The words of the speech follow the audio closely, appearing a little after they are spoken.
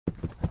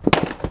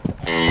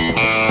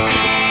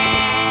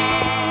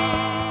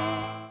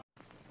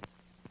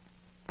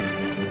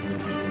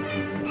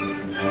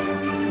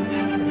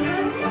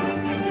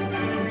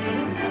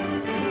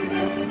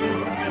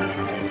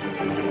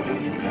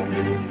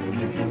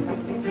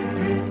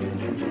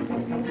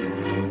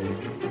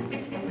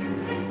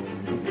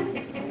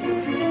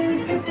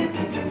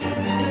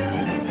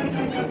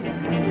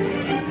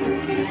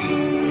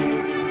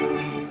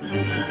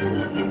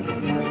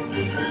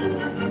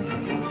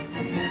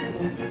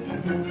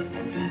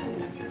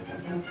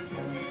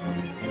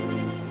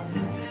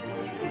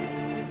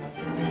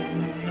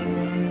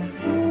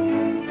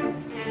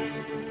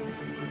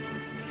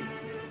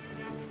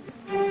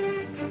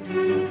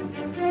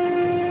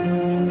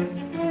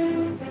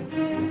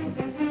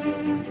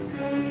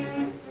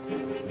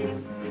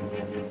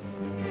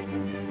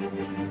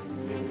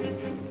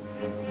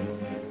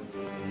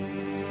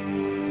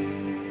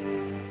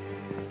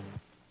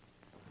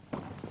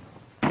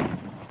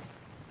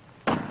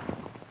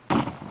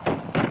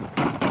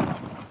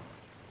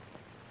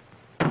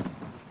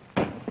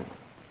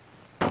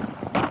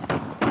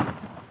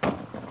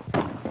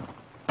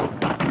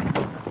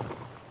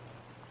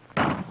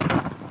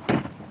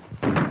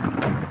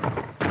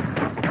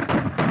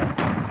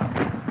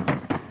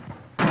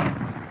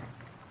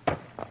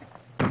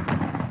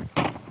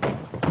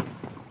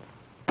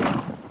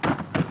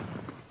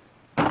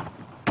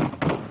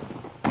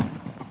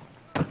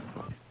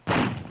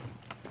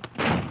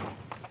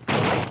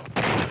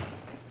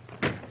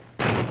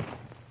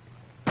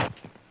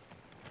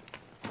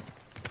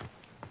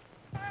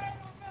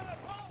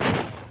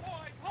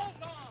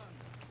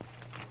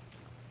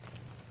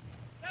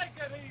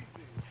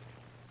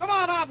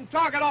and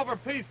talk it over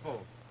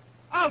peaceful.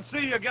 I'll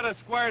see you get a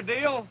square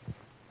deal.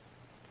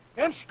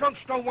 Them skunks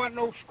don't want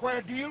no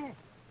square deal.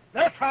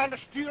 They're trying to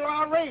steal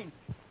our range.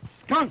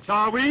 Skunks,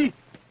 are we?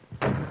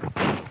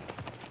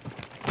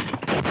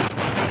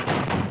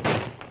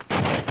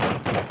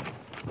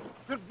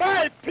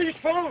 Goodbye,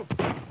 Peaceful.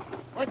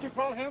 What'd you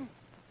call him?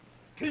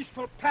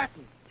 Peaceful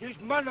Patton. His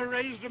mother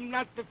raised him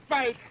not to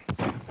fight.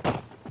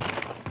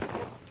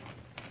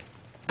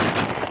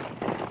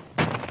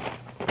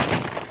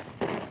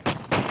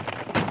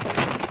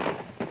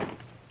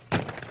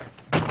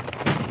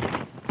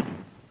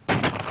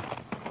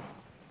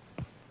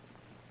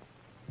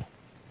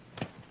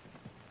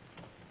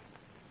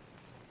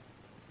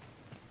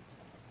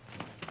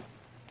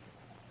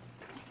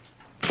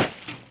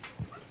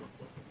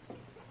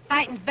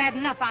 Fighting's bad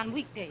enough on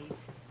weekdays.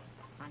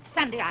 On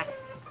Sunday,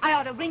 I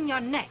ought to wring your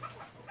neck.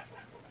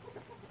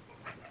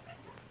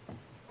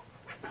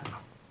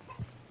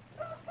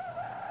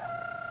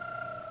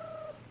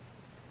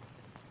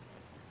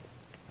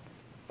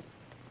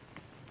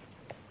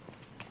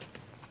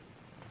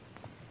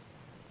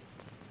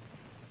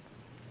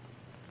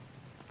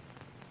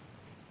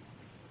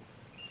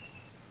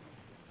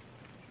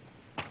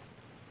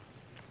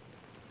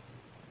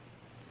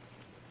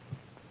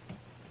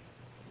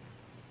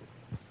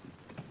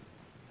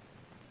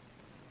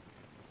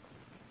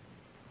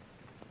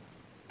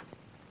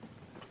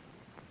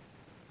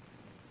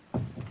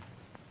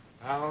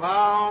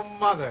 Hello,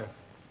 Mother.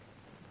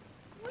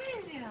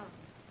 William.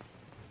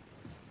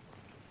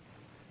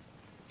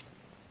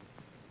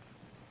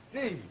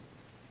 Gee,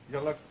 you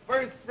look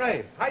first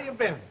rate. How you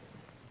been?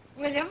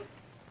 William,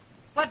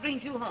 what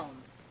brings you home?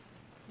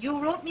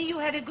 You wrote me you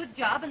had a good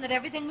job and that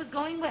everything was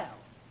going well.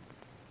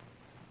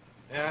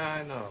 Yeah,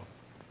 I know.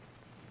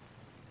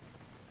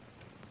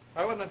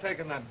 I wouldn't have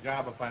taken that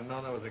job if I'd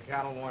known there was a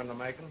cattle war in the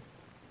making.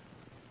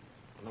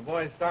 When the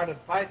boys started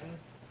fighting,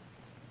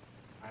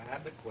 I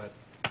had to quit.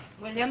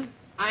 William,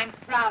 I'm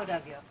proud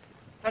of you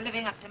for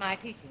living up to my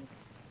teachings.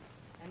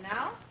 And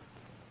now,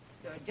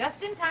 you're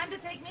just in time to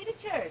take me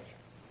to church.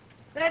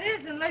 That is,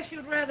 unless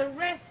you'd rather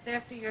rest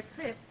after your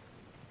trip.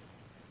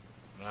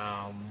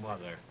 Now,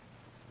 Mother,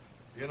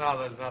 you know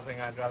there's nothing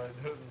I'd rather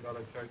do than go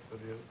to church with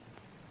you.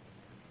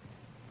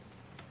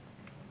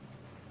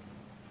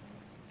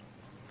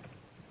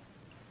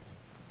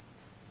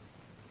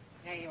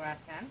 There you are,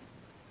 son.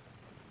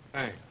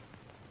 Thanks.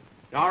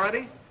 Y'all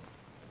ready?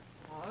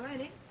 All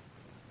ready.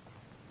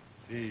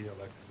 Gee, you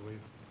look sweet.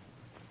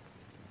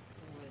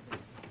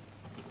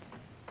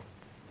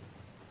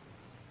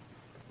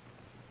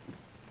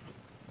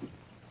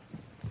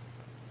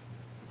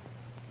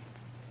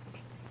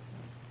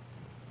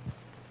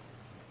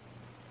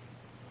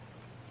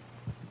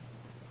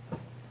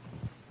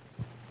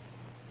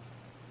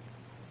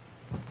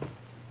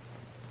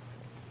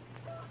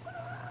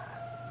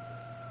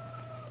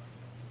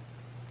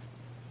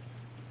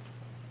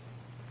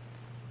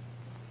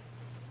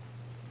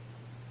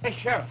 Hey,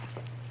 Sheriff.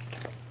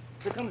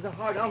 Here comes the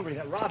hard hombre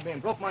that robbed me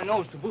and broke my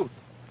nose to boot.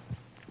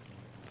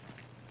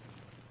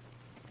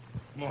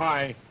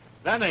 Why,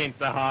 that ain't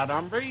the hard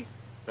hombre.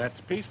 That's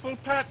Peaceful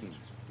Patton,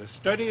 the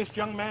sturdiest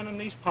young man in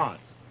these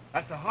parts.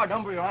 That's the hard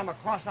hombre or I'm a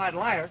cross-eyed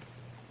liar.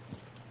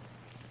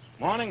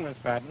 Morning, Miss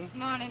Patton.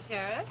 Morning,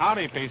 Sheriff.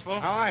 Howdy, Peaceful.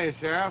 How are you,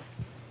 Sheriff?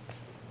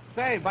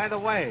 Say, by the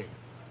way,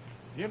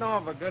 you know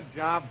of a good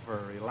job for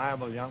a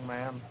reliable young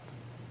man?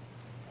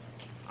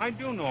 I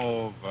do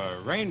know of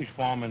a range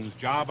foreman's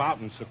job out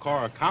in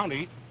Socorro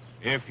County,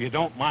 if you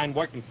don't mind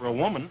working for a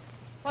woman.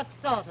 What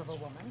sort of a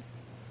woman?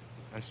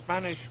 A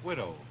Spanish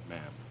widow,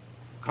 ma'am.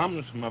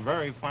 Comes from a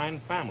very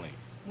fine family.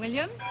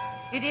 William,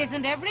 it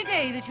isn't every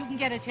day that you can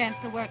get a chance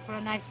to work for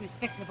a nice,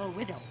 respectable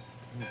widow.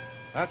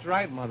 That's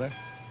right, Mother.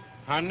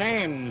 Her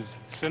name's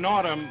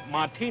Senora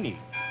Martini.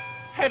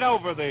 Head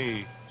over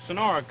the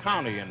Sonora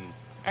County and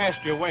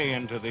ask your way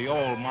into the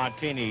old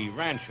Martini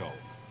Rancho.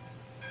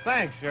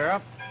 Thanks,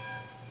 Sheriff.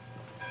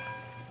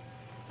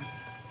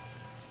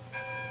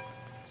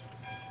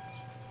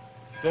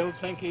 Still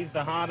think he's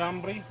the hard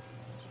hombre?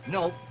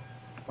 No,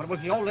 but it was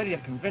the old lady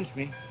that convinced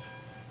me.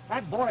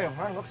 That boy of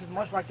hers looks as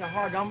much like the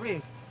hard hombre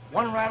as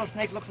one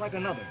rattlesnake looks like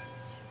another.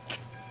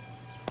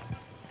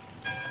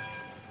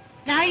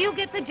 Now you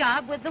get the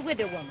job with the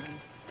widow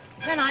woman.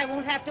 Then I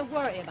won't have to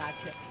worry about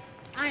you.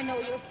 I know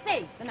you're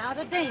safe and out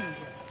of danger.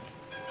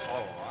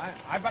 Oh,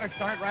 I better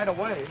start right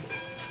away.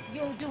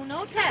 You'll do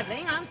no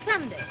traveling on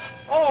Sunday.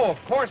 Oh, of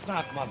course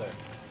not, Mother.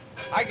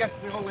 I guess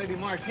the old lady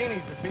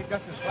Martini's would be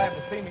just as glad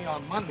to see me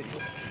on Monday.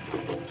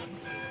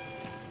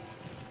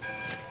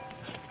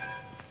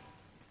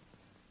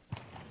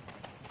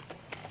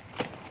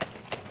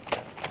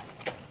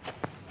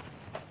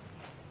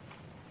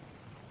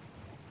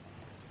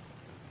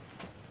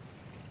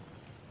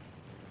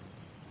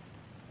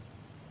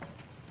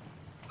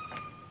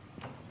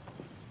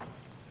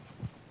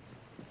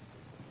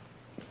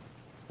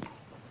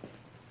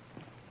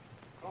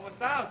 ¿Cómo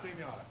está,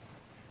 señor?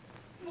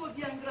 Muy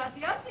bien,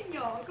 gracias,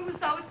 señor. ¿Cómo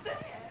está usted?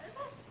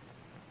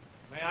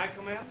 May I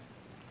come in?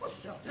 Oh,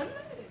 certainly.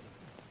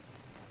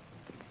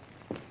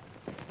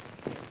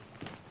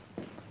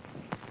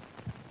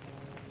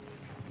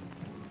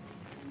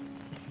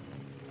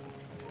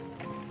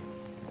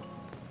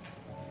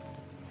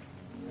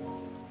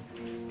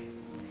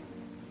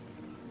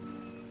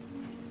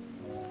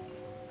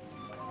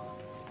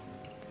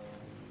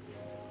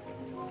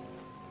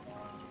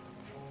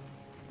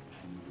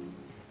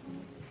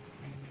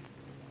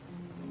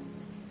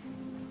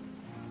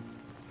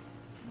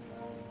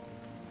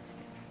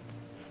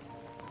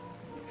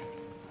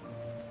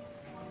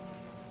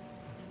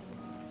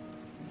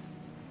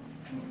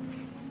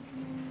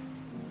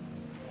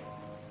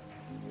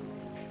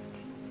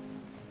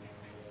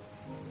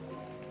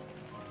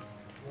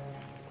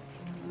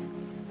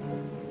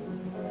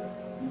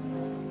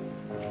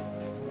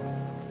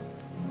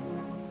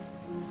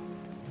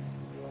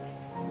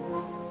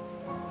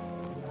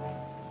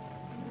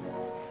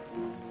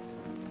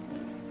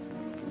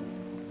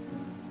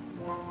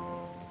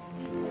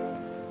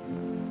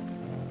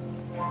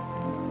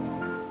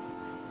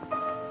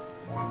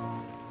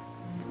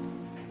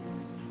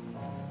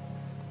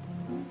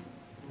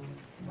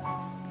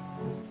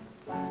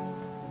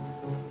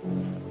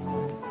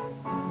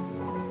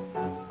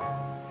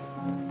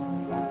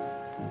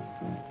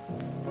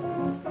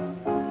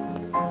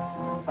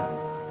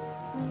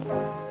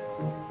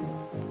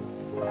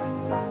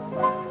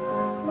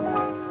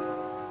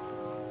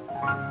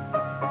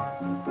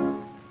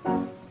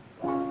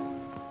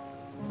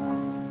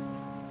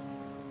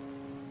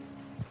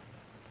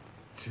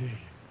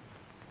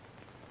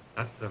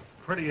 That's the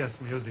prettiest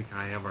music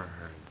I ever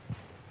heard.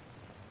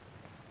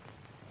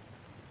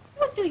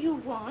 What do you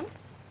want?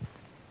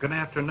 Good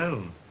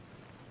afternoon.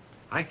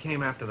 I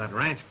came after that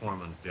ranch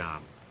foreman's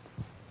job.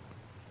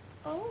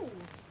 Oh.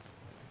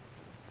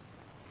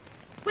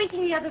 Wait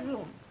in the other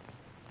room.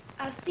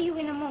 I'll see you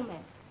in a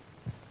moment.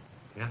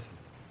 Yes,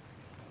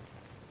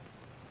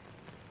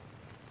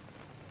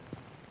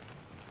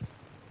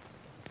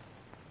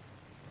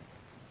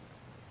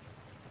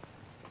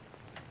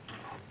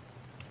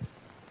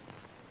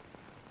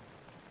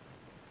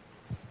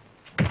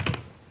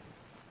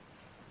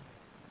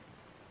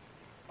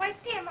 Why,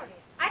 dear Marie,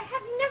 I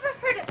have never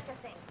heard of such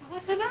a thing.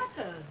 What's the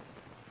matter?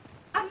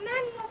 A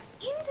man walks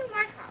into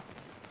my house,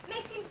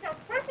 makes himself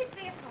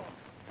perfectly at home,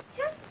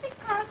 just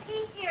because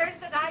he hears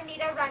that I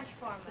need a ranch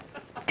foreman.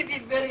 It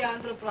is very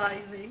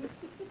enterprising.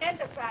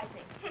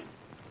 Enterprising.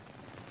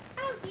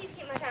 I'll give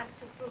him a chance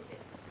to prove it.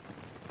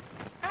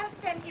 I'll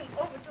send him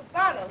over to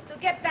Barlow to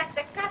get back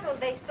the cattle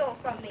they stole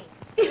from me.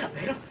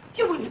 Isabel,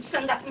 you wouldn't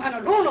send that man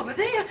alone over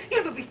there. He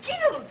will be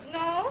killed.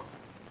 No?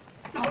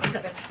 No,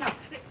 Isabel, no.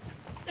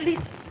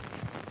 Listen.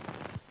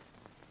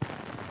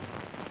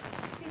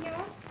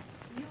 Senor,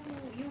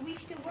 you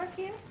wish to work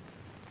here?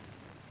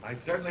 I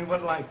certainly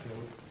would like to.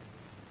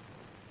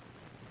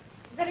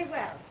 Very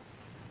well.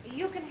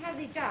 You can have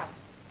the job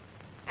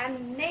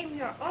and name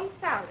your own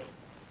salary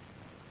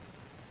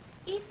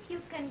if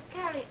you can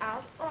carry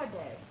out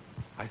orders.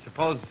 I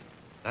suppose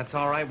that's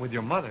all right with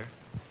your mother.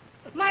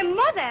 My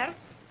mother?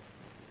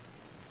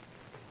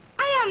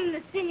 I am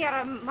the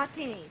Senora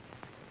Martini.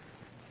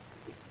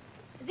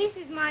 This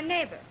is my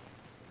neighbor,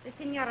 the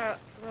Senora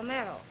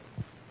Romero.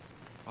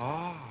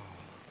 Oh.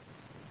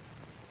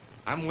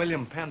 I'm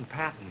William Patton.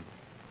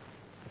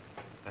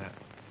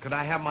 Could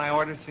I have my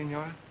orders,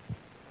 Senora?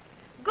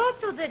 Go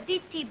to the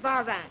DT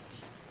Bar Ranch.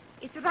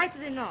 It's right to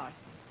the north.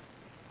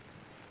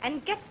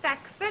 And get back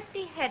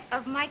 30 head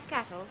of my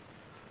cattle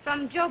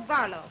from Joe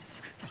Barlow.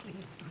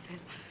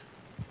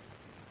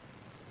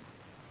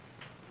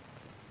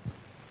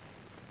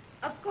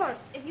 Of course,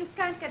 if you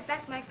can't get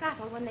back my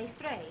cattle when they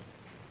stray,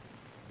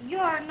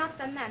 you're not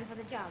the man for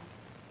the job.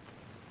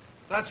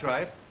 That's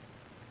right.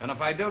 And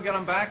if I do get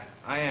them back,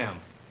 I am.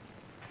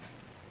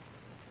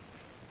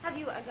 Have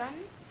you a gun?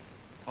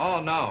 Oh,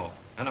 no.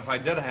 And if I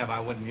did have, I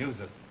wouldn't use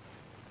it.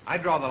 I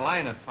draw the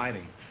line at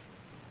fighting.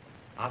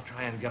 I'll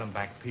try and get them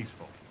back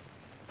peaceful.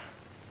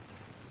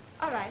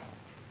 All right.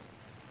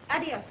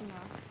 Adios,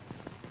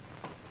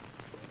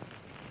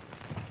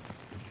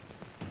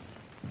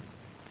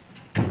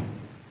 senor.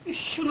 You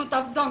shouldn't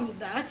have done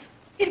that.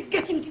 He'll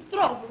get into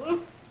trouble.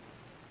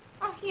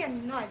 Oh, he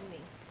annoyed me.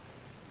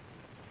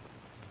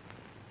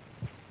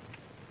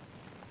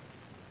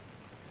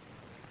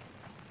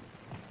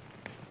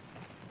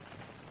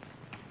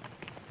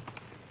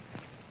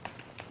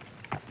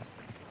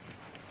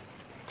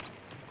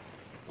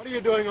 What are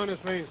you doing on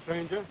this range,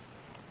 stranger?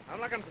 I'm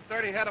looking for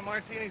 30 head of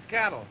Martini's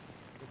cattle.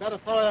 You've got to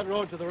follow that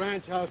road to the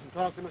ranch house and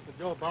talk to Mr.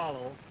 Joe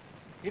Barlow.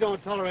 He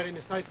don't tolerate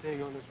any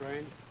sightseeing on this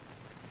range.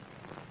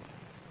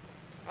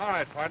 All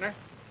right, partner.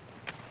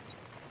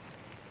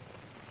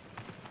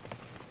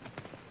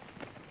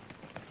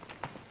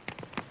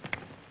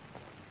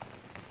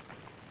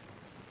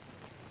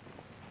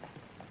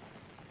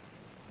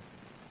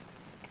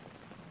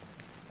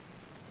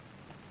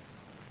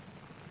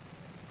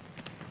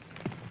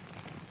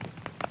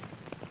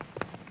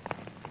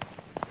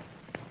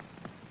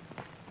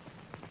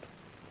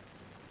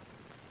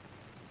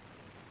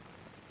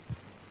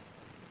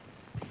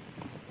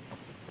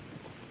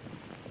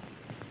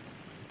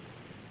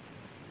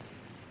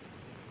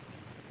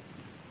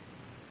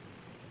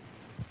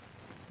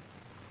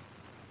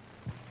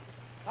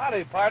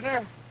 Howdy,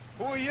 partner.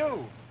 Who are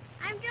you?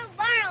 I'm Joe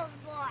Barlow's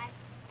boy,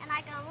 and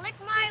I can lick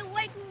my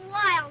weight in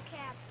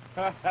wildcat.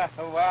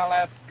 Well,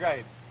 that's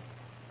great.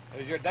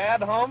 Is your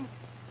dad home?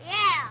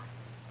 Yeah,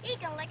 he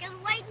can lick his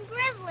weight in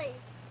grizzlies.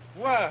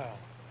 Well,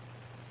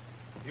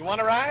 you want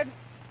to ride?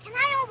 Can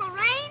I hold the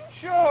reins?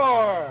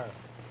 Sure.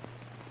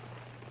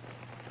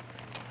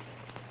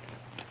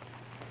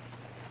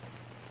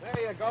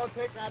 There you go.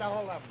 Take right a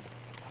hold of him.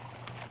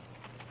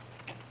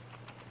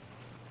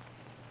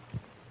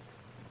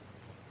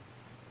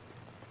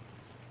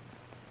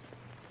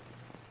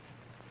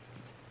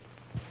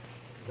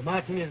 The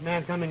Martini's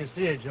man coming to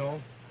see you, Joe.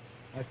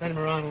 I sent him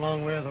around a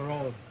long way of the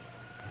road.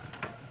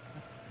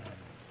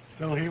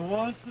 So he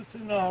wants the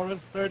Sonora's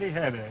 30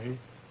 head, eh?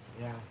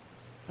 Yeah.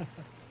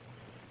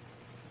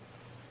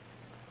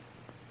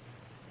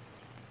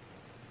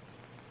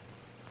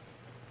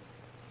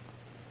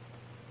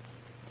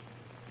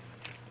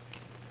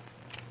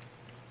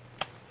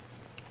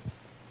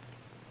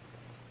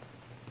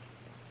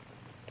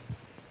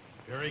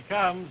 Here he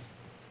comes.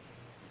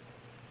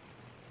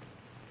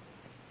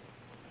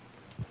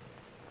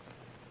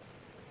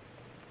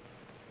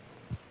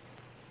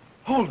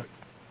 Hold it.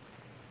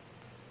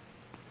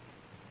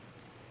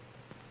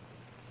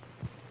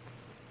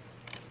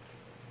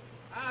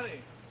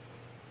 Howdy.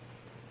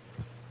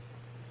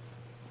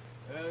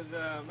 Is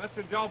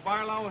Mr. Joe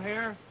Barlow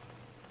here?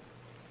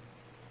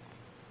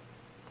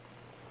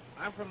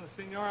 I'm from the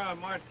Senora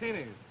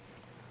Martini's.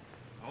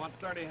 I want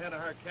 30 head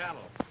of her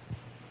cattle.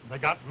 They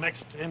got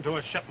mixed into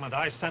a shipment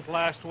I sent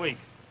last week.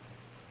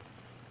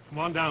 Come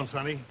on down,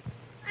 Sonny.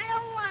 I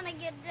don't want to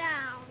get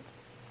down.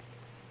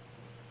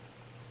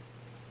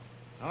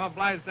 I'm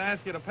obliged to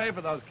ask you to pay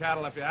for those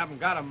cattle if you haven't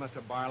got them,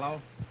 Mr.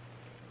 Barlow.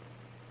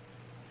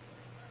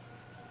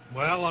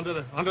 Well, under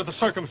the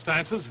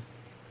circumstances,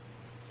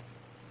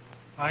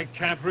 I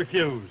can't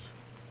refuse.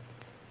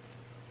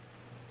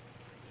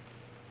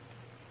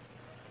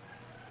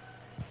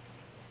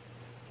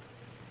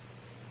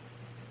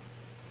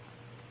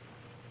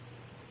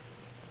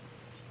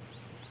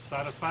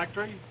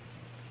 Satisfactory?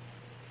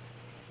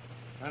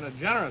 Kind of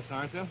generous,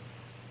 aren't you?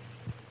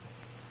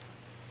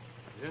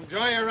 You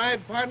enjoy your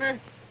ride, partner?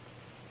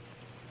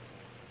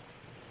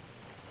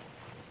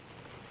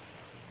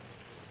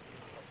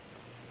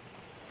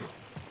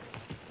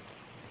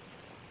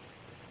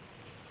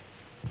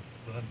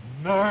 The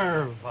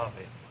nerve of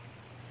him.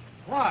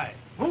 Why?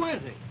 Who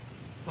is he?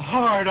 The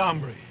Hard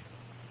Hombre.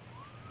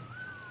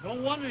 No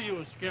wonder you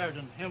were scared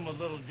of him with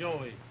little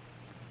Joey.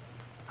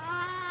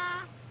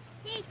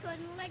 He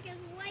couldn't lick his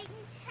weight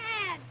in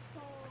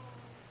tadpole.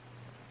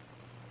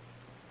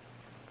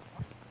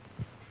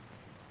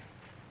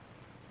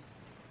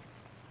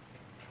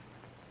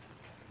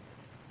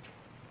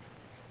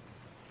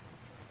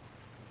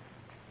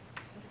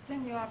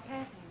 Senor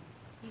Patton,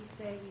 he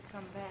said he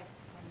come back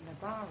from the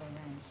Barlow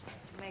Ranch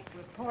to make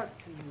report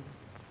to you.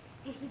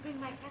 Did he bring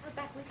my cattle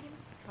back with him?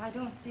 I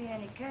don't see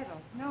any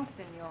cattle. No,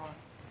 senor.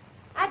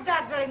 I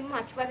doubt very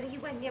much whether he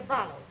went near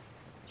Barlow's.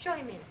 Show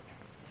him in.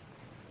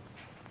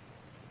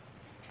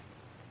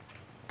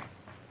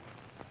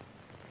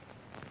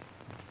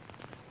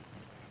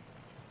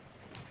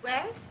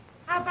 Well,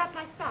 how about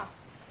my stock?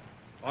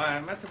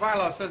 Why, Mr.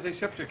 Barlow says he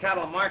shipped your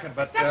cattle to market,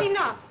 but... That's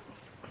enough.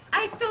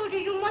 I told you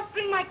you must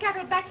bring my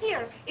cattle back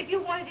here if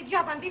you wanted a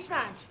job on this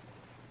ranch.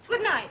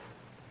 Good night.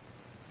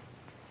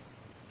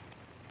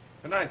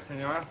 Good night,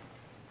 Senora.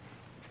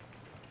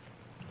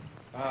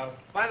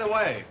 By the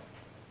way,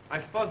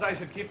 I suppose I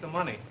should keep the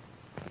money.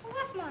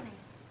 What money?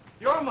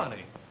 Your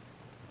money.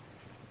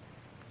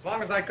 As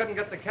long as I couldn't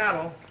get the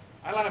cattle,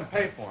 I let him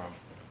pay for them.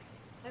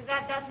 Well,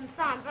 that doesn't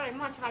sound very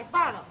much like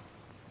Barlow.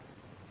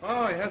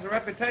 Oh, he has a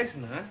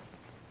reputation, huh?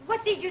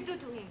 What did you do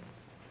to him?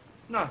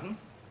 Nothing.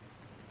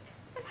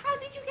 But how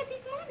did you get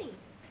this money?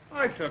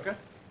 I took it.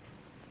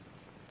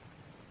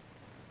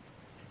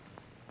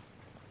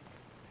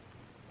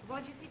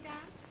 Won't you sit down?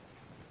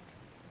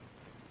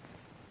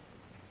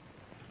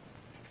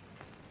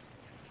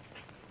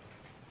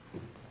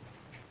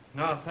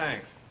 No,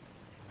 thanks.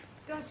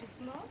 Don't you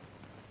smoke?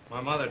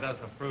 My mother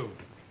doesn't approve.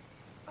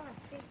 Oh, I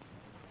see.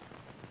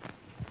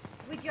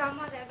 Would your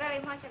mother very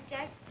much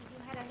object if you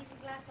had a little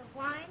glass of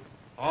wine?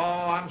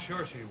 Oh, I'm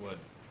sure she would.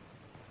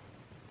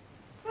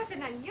 What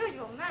an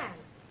unusual man.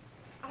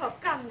 Oh,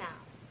 come now.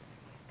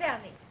 Tell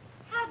me,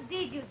 how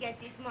did you get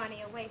this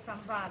money away from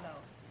Barlow?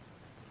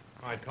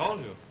 I told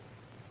you.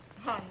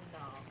 Oh,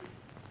 no.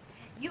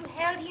 You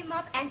held him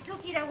up and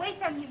took it away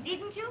from him,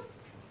 didn't you?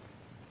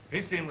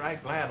 He seemed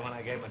right glad when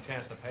I gave him a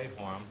chance to pay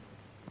for him.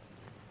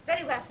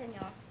 Very well,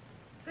 senor.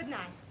 Good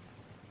night.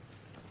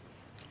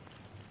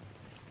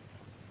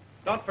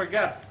 Don't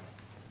forget,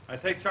 I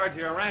take charge of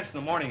your ranch in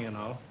the morning, you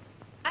know.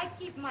 I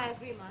keep my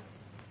agreement.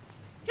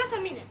 Just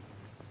a minute.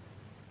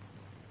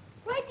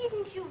 Why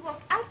didn't you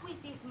walk out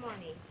with this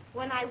money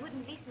when I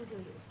wouldn't listen to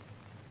you?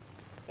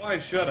 Why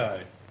should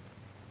I?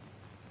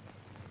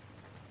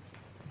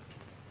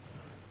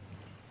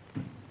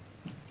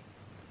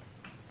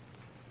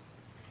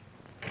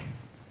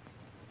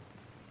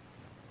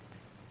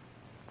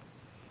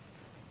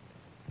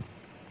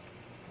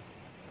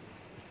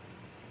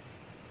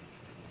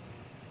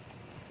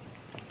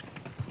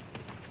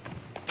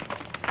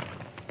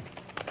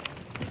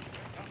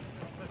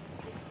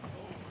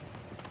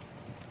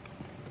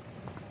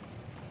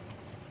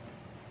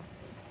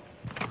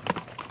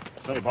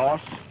 Say,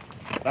 boss,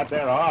 that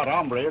there Hard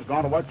Hombre is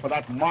going to work for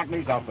that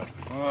Martini's outfit.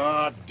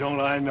 Ah, don't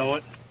I know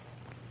it?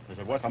 Is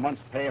it worth a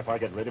month's pay if I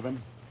get rid of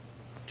him?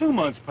 2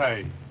 months'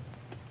 pay.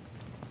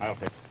 I'll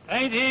take it.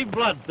 Ain't he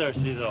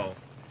bloodthirsty, though?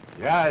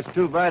 Yeah, it's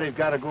too bad he's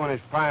got to go in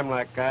his prime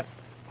like that.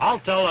 I'll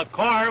tell the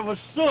car it was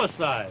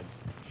suicide.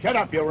 Shut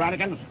up, you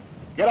rannikins.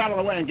 Get out of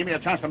the way and give me a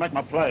chance to make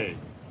my play.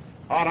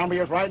 Hard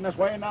Hombre is riding this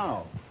way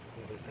now.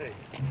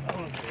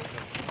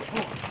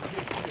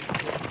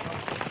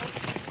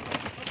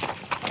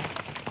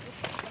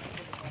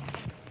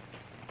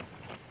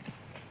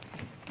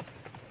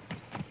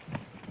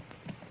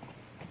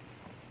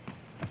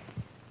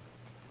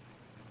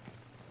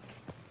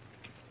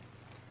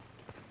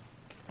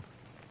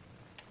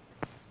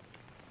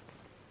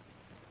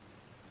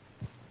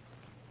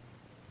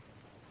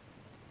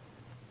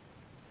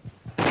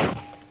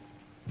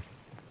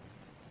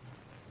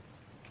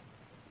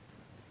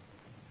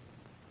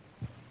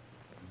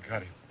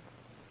 Got him.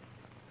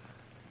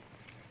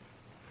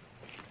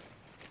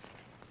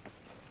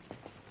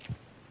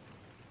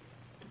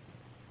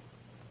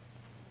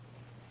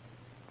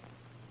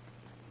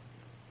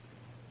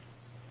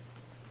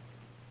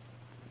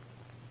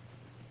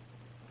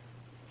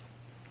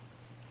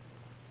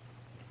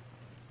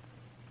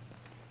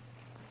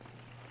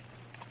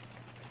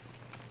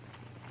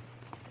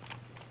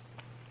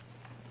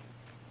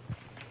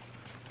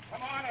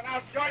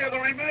 you the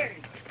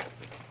remains.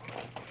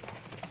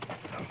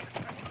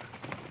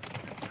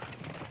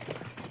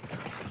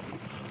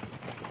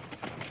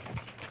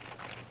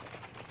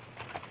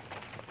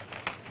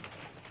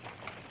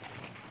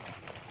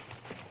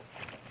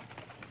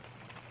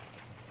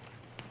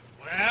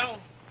 Well,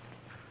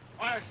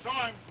 I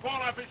saw him fall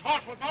off his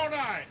horse with no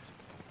eyes.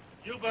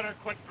 You better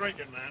quit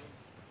drinking, man.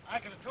 I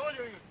could have told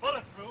you he was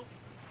bulletproof.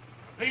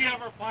 If he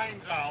ever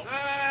finds out...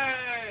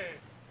 Hey!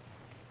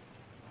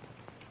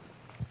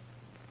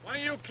 One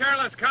of you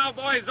careless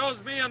cowboys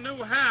owes me a new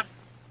hat.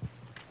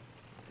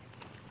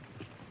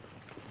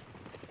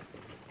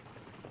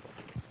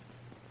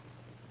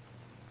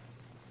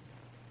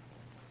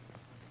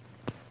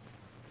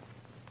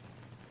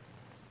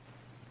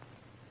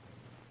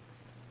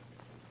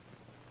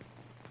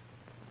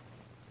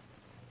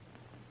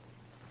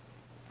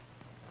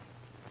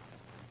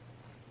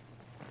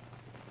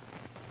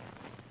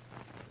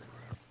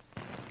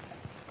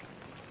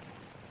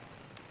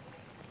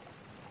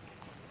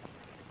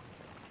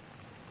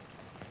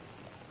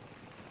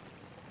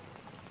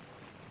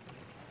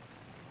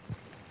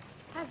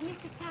 Has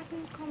Mr.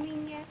 Patton come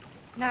in yet?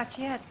 Not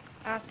yet.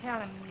 I'll tell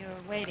him you're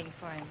waiting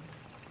for him.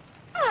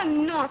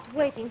 I'm not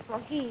waiting for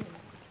him.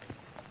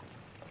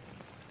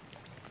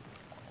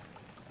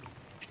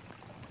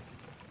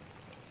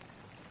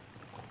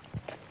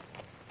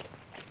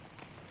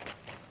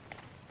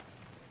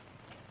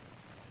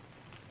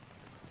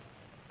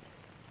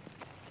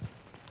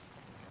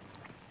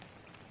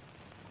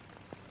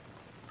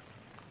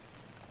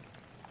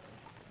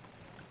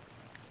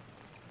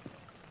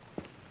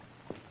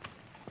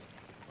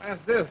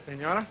 What's this,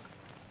 Senora?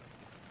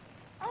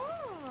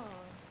 Oh,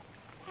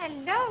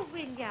 hello,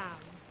 William.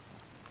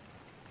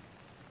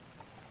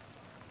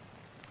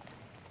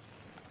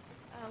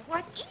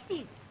 What is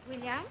it,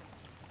 William?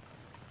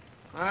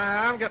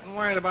 I'm getting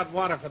worried about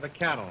water for the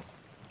cattle.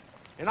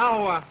 You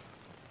know,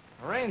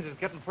 the range is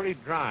getting pretty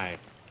dry.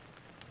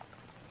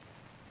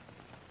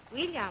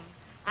 William,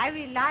 I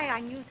rely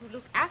on you to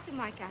look after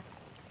my cattle.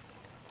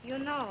 You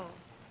know,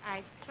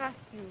 I trust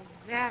you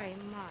very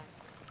much.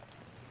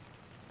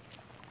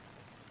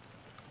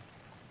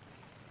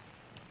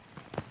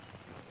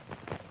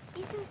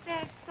 Isn't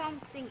there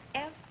something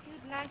else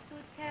you'd like to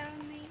tell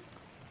me?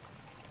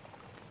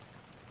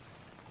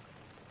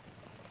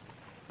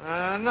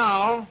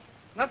 No.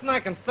 Nothing I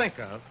can think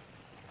of.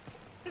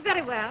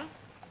 Very well.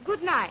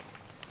 Good night.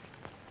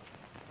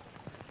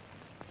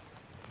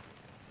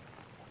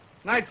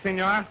 Night,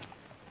 Senora.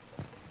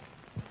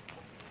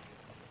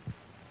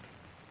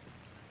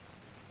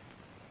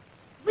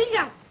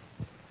 William!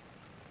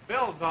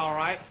 Bill's all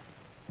right.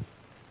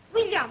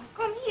 William,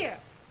 come here.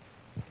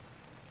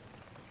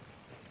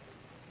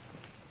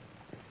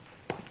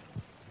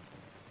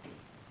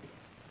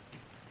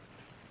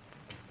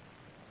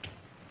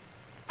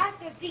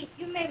 After this,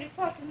 you may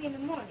report to me in the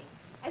morning,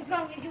 as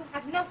long as you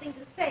have nothing to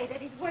say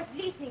that is worth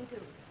listening to.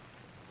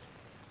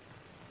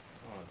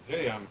 Oh,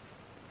 gee, I'm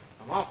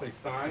awfully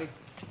sorry.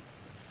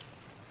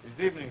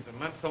 These evenings have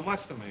meant so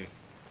much to me.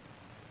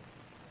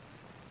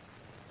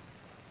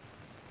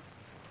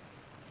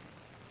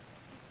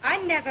 I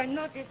never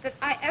noticed that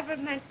I ever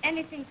meant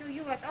anything to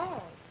you at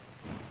all.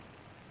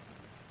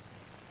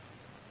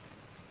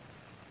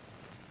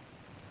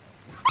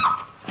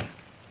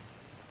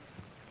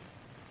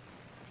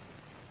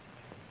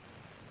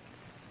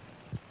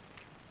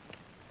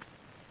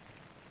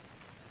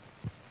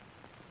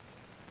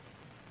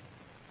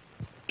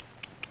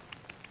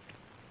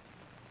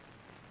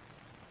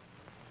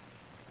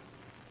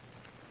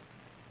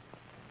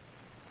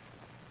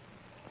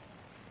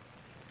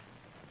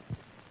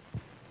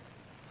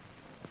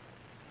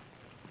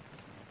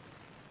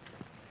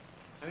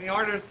 Any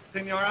orders,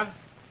 Senora?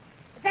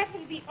 That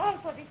will be all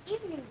for this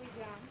evening,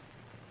 William.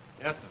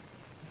 Yes, sir.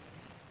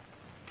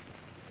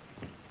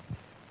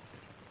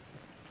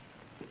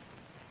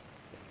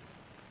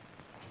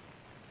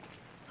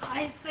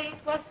 I say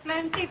it was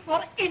plenty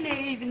for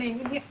any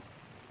evening.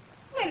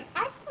 Well,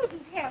 I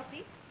couldn't help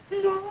it.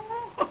 No.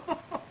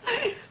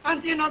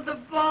 Aren't you not the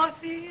boss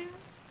here?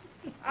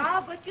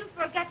 Ah, but you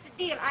forgot the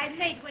deal I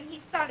made when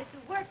he started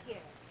to work here.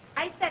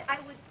 I said I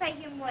would pay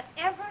him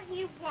whatever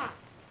he wants.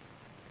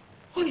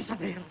 Oh,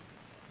 Isabel.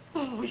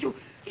 Oh, you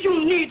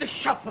need a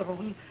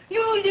chaperone.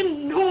 You need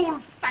an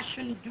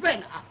old-fashioned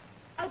duenna.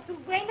 A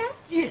duenna?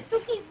 Yes. To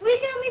keep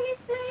William in his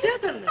place?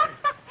 Certainly.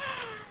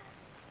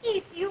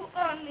 If you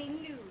only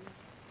knew.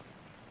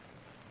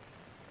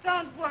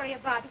 Don't worry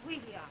about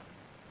William.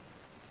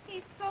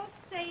 He's so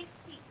safe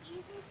he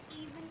isn't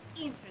even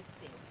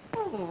interested.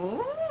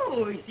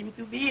 Oh, he seems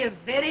to be a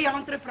very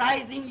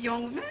enterprising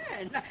young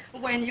man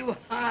when you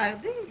hired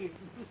him.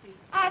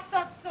 I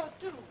thought so,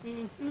 too.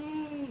 You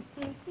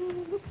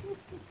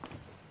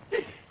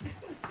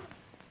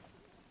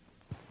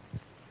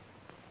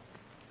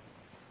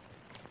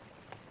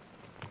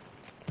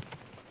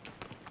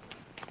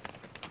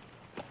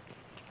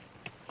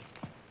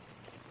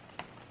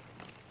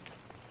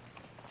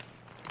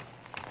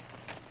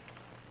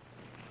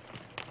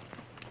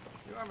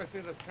ever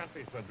see this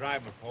country so dry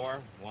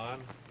before?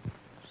 One.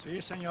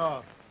 Si,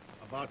 senor.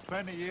 About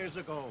 20 years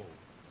ago,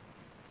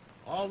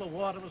 all the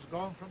water was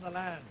gone from the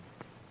land.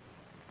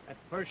 At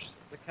first,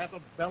 the cattle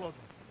bellowed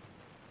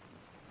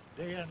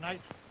day and night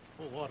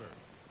for water.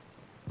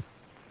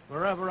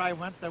 Wherever I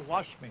went, they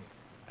watched me,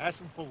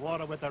 asking for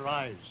water with their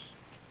eyes.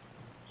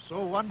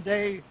 So one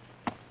day,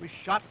 we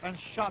shot and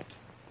shot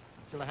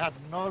until I had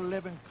no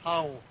living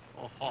cow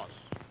or horse.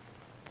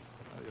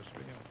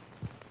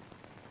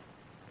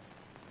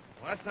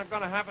 Well, that's not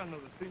going to happen to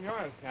the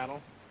Senora's cattle.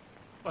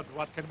 But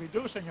what can we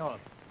do, senor?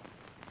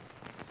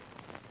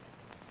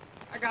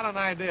 I got an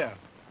idea.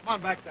 Come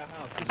on back to the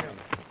house.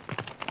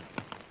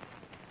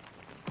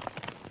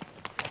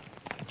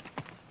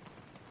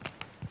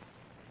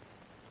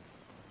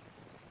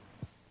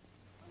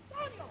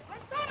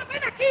 Antonio,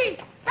 ven aquí!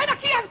 Ven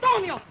aquí,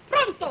 Antonio!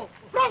 Pronto!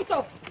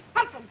 Pronto!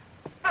 Help him!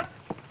 Help!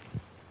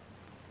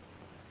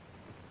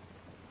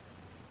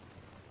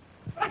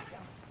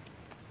 Gracias.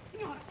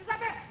 Signora,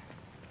 Isabel!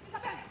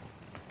 Isabel!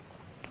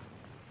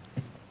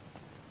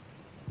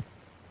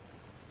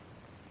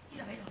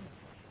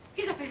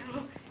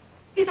 Isabel!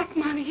 Is that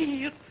man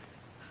here?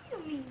 You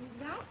mean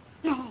now?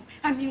 No,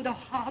 I mean the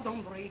hard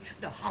hombre,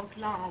 the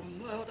outlaw,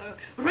 murder,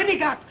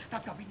 renegade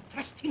that have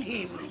interest in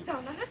him. I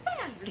don't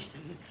understand.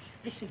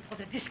 Listen for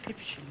the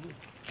description.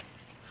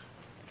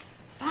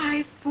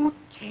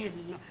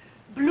 5'10",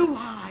 blue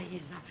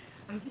eyes,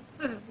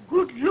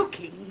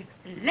 good-looking,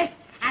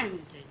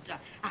 left-handed,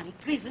 and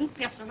pleasant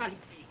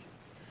personality.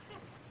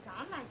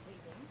 Sound like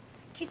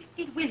William.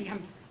 Kid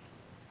William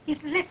is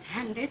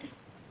left-handed.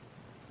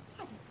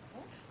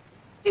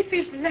 If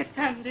he's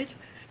left-handed,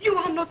 you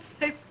are not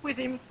safe with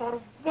him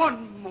for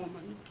one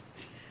moment.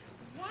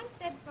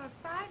 Wanted for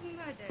 5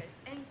 murders,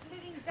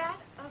 including that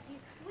of his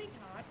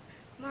sweetheart,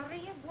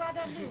 Maria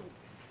Guadalupe.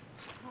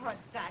 Oh,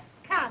 that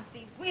can't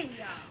be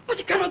William.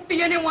 But it cannot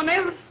be anyone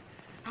else.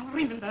 Now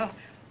remember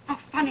how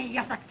funny he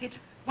has acted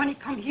when he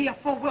come here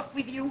for work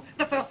with you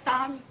the first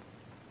time.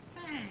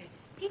 Hey,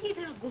 did he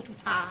ever go to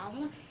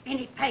town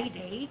any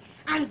payday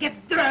and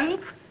get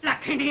drunk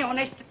like any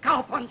honest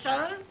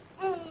cowpuncher?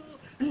 Oh,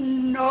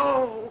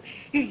 no,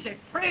 he's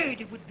afraid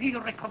he would be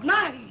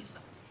recognized.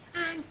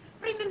 And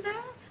remember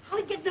how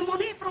he get the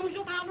money from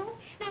Giovanni?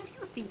 Now,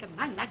 you think a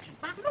man like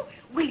Giovanni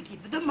will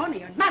give the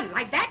money a man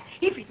like that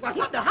if it was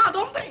not the hard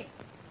hombre?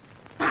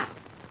 Huh?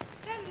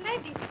 There may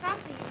be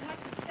something in what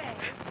you say.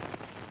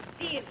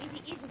 Still, if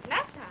he isn't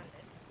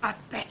left-handed. I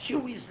bet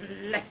you he's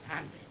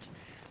left-handed.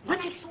 When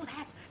I saw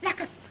that, like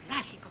a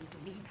flash he come to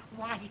me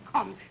while he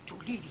come to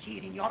live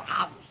here in your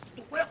house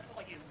to work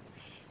for you.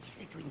 He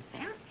said to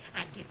himself,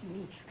 I get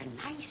me a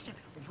nice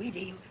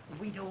widow,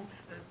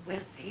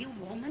 wealthy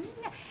woman,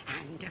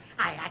 and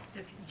I act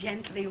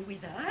gently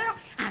with her,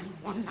 and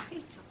one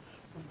night,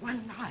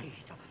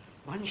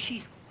 when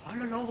she's all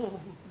alone,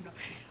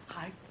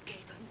 I get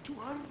into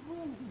her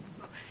room,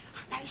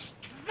 and I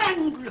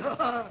strangle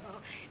her,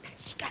 that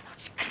she cannot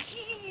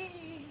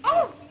scream.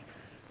 Oh!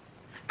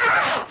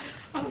 Ah!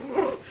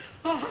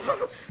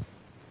 Oh!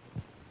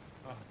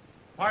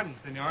 Pardon,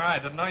 Senora, I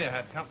didn't know you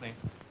had company.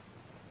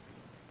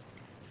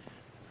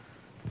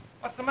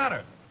 What's the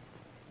matter?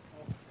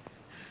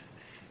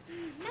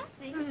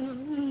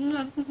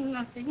 Nothing.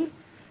 Nothing.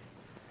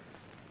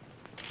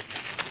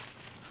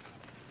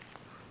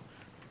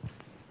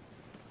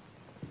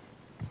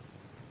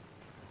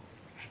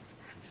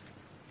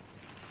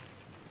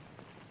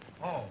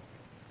 Oh,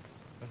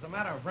 there's a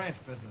matter of ranch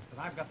business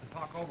that I've got to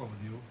talk over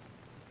with you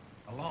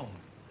alone.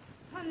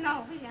 Oh,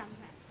 no, William.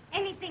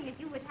 Anything that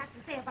you would have to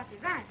say about the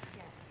ranch,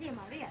 dear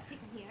Maria, she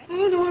can hear it.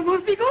 Oh, no, I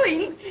must be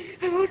going.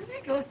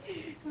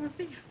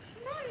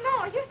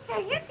 No, you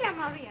stay here, dear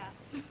Maria.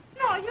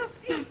 No, you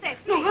stay.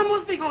 No, I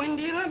must be going,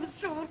 dear, I'm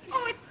sure.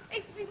 Oh,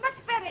 it's much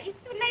better. It's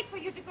too late for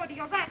you to go to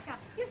your ranch.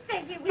 You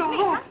stay here with me.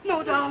 No, Huh?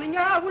 no, darling,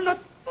 I will not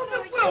put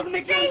the world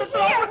make stay you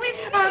here with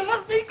me. I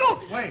must be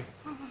going. Wait.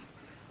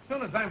 As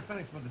soon as I'm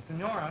finished with the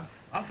Senora,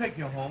 I'll take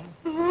you home.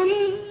 No,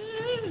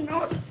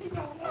 Senora.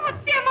 Oh,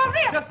 dear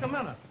Maria. Just a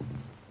minute.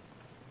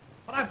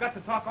 What I've got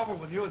to talk over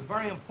with you is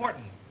very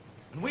important,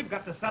 and we've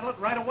got to settle it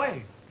right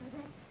away.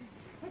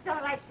 It's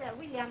all right,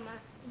 William.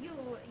 You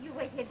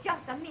wait here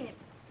just a minute,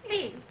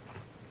 please.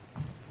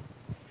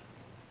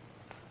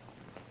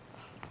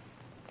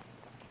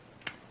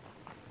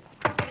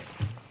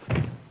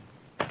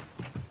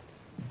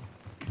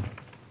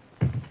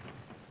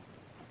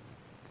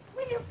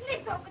 Will you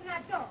please open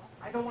that door?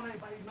 I don't want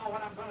anybody to know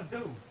what I'm going to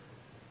do.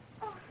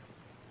 Oh,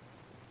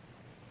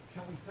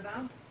 Shall we sit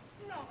down?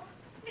 no,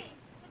 please,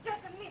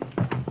 just a minute.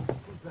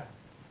 Who's that?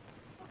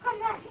 Oh,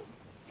 come on.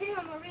 Dear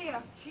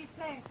Maria, she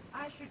said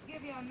I should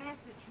give you a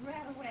message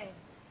right away.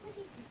 What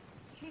is it?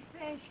 She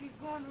says she's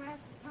going around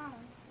the town,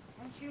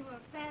 and she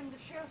will send the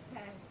sheriff's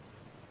tag.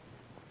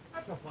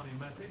 That's a funny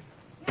message.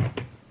 Yes,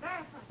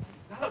 very funny.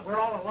 Now that we're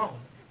all alone,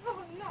 Oh,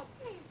 no,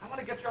 please. I want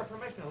to get your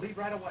permission to leave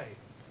right away.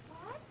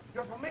 What?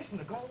 Your permission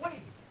to go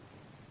away.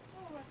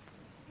 Oh,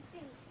 you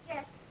see,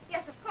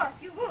 yes, of course,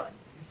 you would.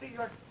 You see,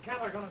 your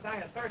cattle are going to die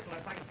of thirst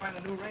unless I can find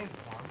a new range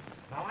for them.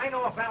 Now, I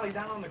know a valley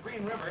down on the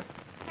Green River.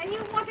 And you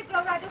want to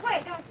go right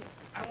away, don't you?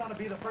 I want to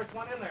be the first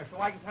one in there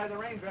so I can tie the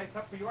range race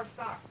up for your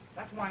stock.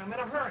 That's why I'm in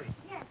a hurry.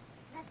 Yes,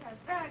 that's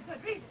a very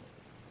good reason.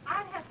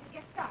 I'll have to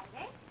get started,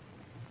 eh?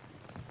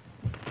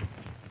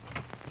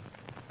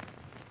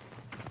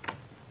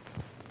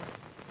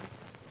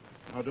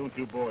 Now, don't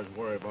you boys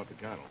worry about the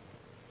cattle.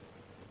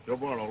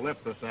 Jobarlo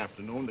left this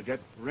afternoon to get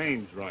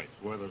range rights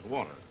where there's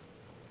water.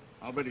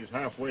 I'll bet he's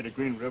halfway to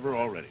Green River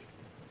already.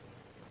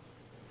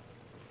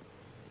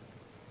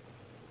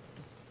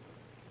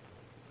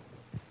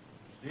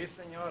 Si,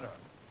 senora.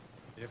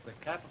 If the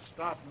cattle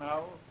start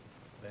now,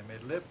 they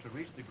may live to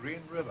reach the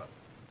Green River.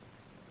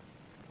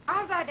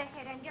 I'll ride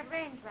ahead and get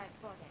range right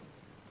for them.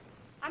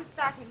 I'm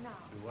starting now.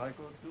 Do I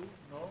go too?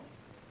 No?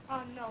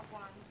 Oh, no,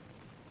 Juan.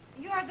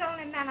 You are the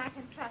only man I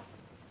can trust.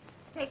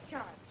 Take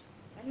charge.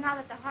 And now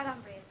that the Hard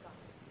Hombre is gone,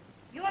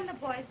 you and the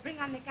boys bring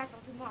on the cattle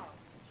tomorrow.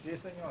 Si,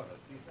 senora.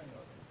 Si,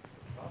 senora.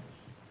 Vamos.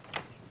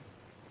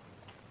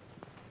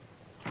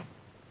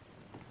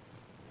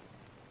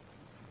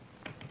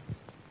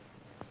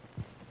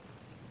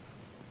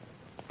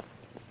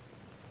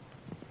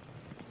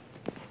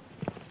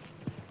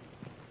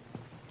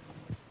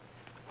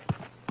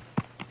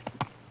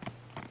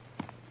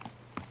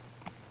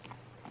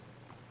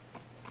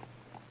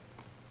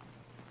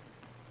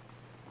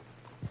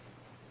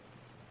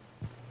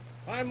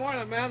 Fine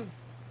morning, men.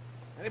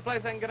 Any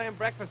place I can get any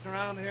breakfast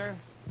around here?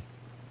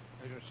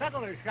 There's a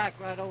settler's shack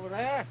right over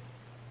there.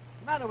 What's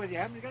the matter with you?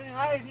 Haven't you got any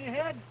eyes in your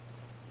head?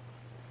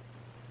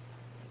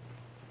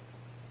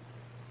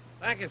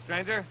 Thank you,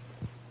 stranger.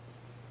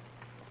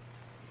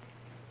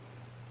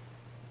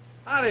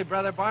 Howdy,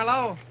 Brother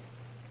Barlow.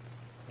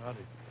 Howdy.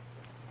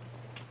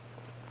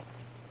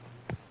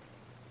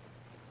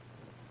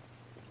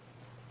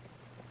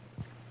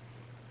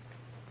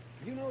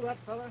 You know that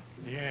fella?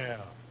 Yeah.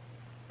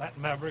 That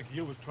maverick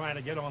you was trying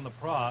to get on the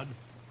prod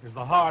is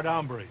the Hard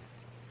Hombre. Is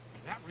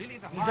that really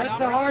the Is that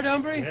the Hard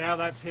Hombre? Yeah,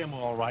 that's him,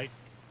 all right.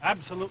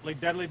 Absolutely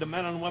deadly to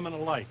men and women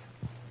alike.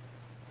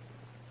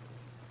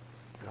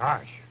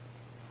 Gosh.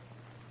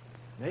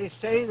 They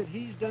say that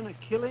he's done a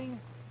killing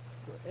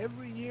for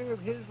every year of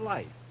his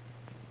life.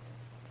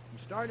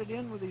 He started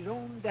in with his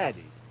own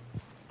daddy.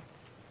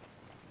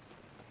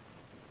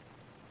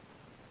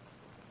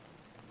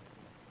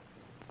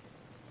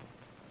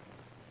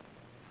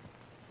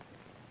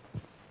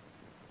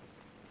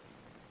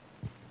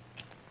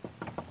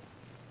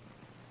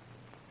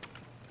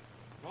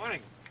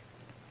 Morning.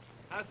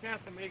 How's the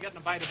chance of me getting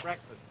a bite of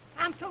breakfast?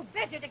 I'm too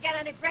busy to get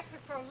any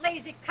breakfast for a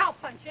lazy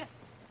cowpuncher.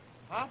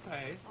 I'll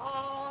pay.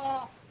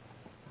 Oh,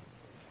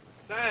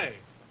 Say,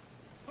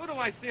 who do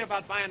I see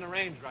about buying the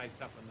range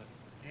rights up in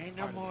this? Ain't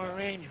no more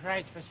range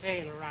rights for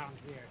sale around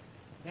here.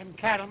 Them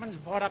cattlemen's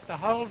bought up the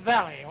whole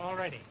valley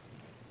already.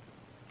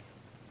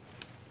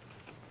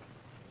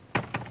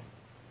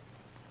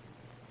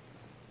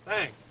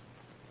 Thanks.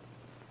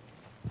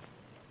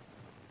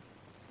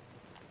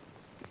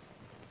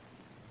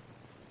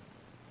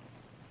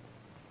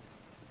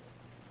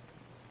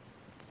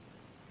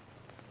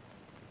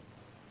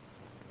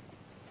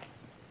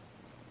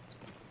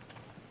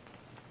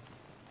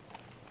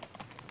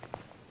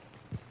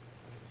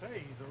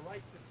 Say, he's a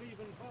right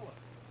deceiving fella.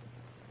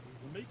 He's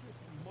the meekest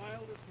and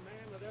mildest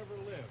man that ever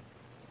lived.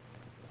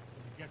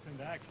 When he gets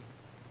into action,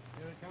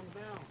 here it comes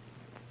down.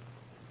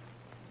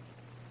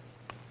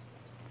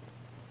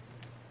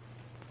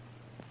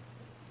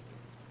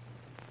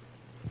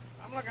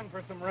 I'm looking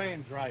for some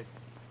range rights.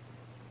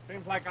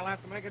 Seems like I'll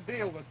have to make a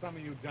deal with some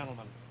of you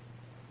gentlemen.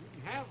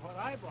 You can have what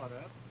I brought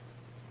up.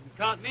 You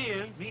caught me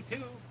in. Me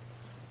too.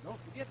 Don't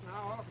forget now,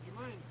 I offered you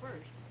mine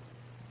first.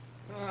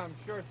 Oh, I'm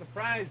sure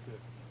surprised at it.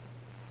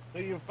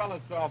 See you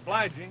fellas so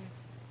obliging.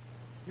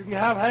 You can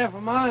have half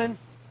of mine.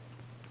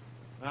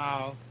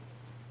 No.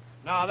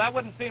 No, that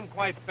wouldn't seem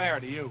quite fair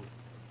to you.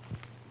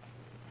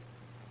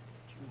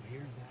 did you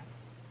hear that?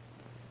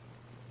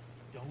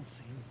 Don't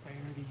seem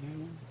fair to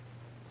you?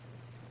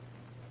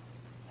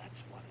 That's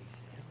what he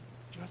said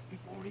just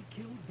before he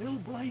killed Bill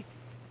Blake.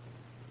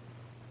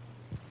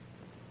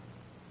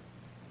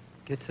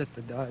 Gets at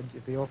the Dodge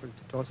if he offers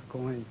to toss a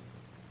coin.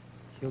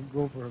 He'll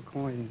go for a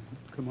coin,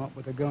 come up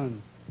with a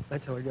gun.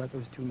 That's how he got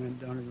those two men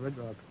down in Red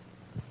Rock.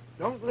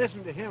 Don't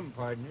listen to him,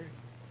 partner.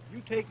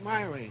 You take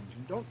my range,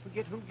 and don't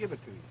forget who give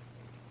it to you.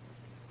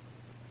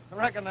 I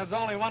reckon there's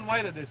only one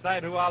way to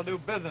decide who I'll do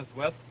business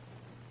with.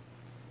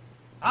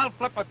 I'll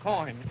flip a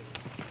coin.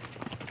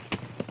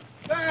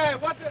 Say,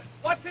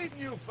 what's eating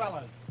you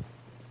fellas?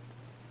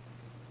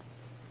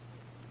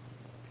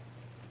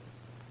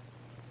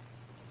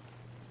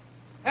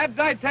 Heads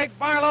I take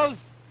Barlow's,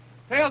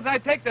 tails I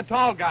take the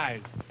tall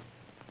guys.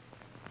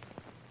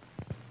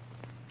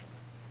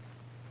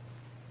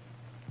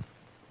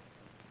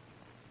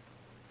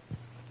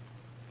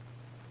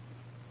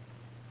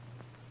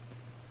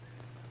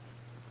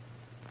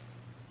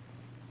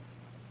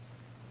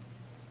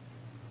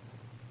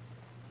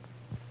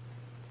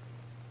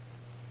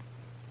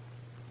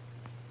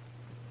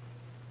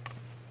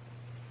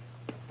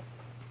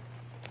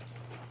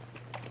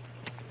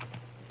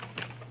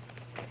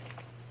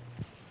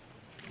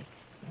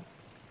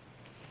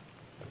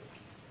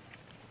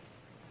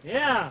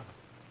 Yeah.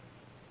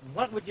 And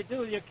what would you do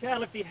with your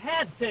cattle if he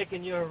had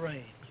taken your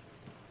range?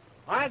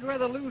 I'd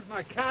rather lose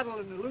my cattle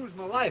than to lose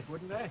my life,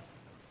 wouldn't I?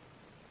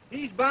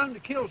 He's bound to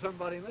kill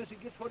somebody unless he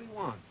gets what he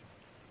wants.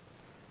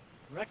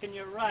 Reckon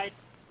you're right.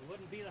 It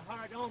wouldn't be the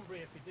Hard Hombre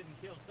if he didn't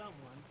kill someone.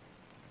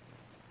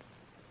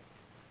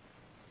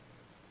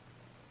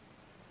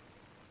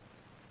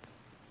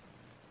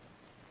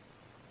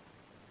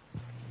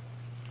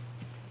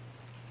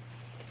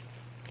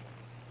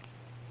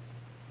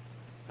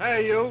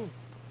 Hey, you.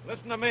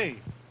 Listen to me.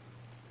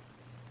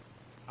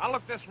 I'll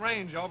look this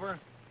range over,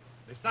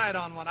 decide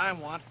on what I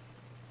want.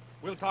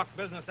 We'll talk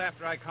business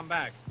after I come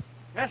back.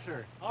 Yes,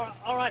 sir.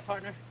 All right,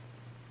 partner.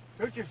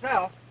 Suit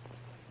yourself.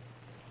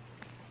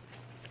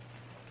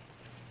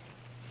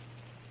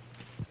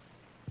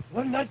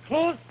 Wasn't that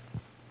close?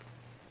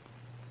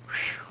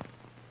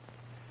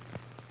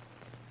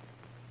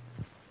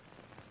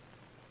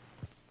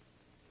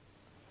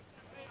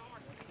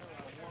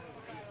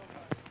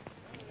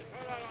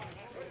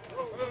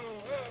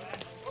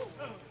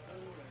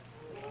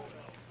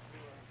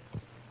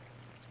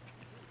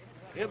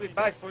 He'll be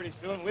back pretty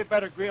soon. We'd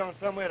better agree on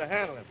some way to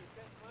handle him.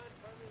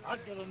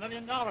 I'd give $1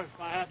 million if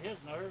I had his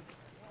nerve.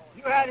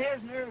 If you had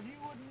his nerve, you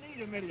wouldn't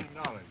need $1 million.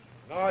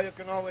 No, you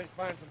can always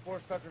find some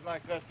poor suckers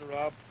like us to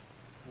rob.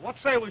 What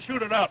say we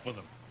shoot it out with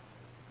him?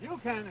 You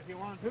can if you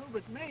want to,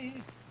 but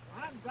me,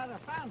 I've got a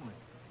family.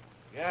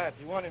 Yeah, if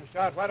you want him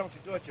shot, why don't you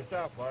do it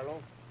yourself,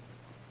 Barlow?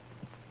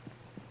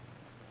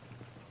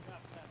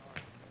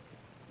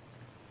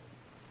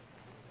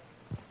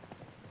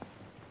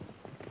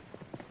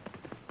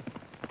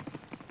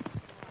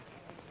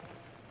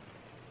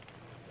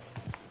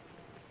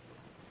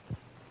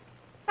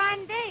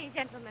 Fine day,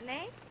 gentlemen,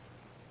 eh?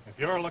 If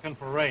you're looking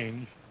for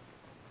range,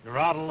 you're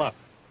out of luck.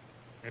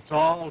 It's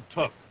all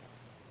took.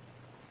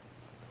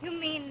 You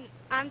mean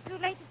I'm too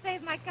late to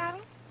save my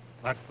cattle?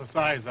 That's the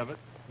size of it.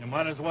 You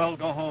might as well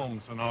go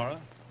home, Sonora.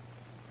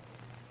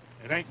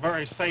 It ain't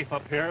very safe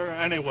up here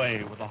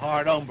anyway with the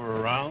Hard Hombre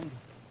around.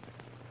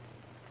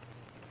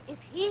 Is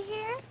he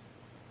here?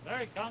 There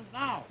he comes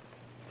now.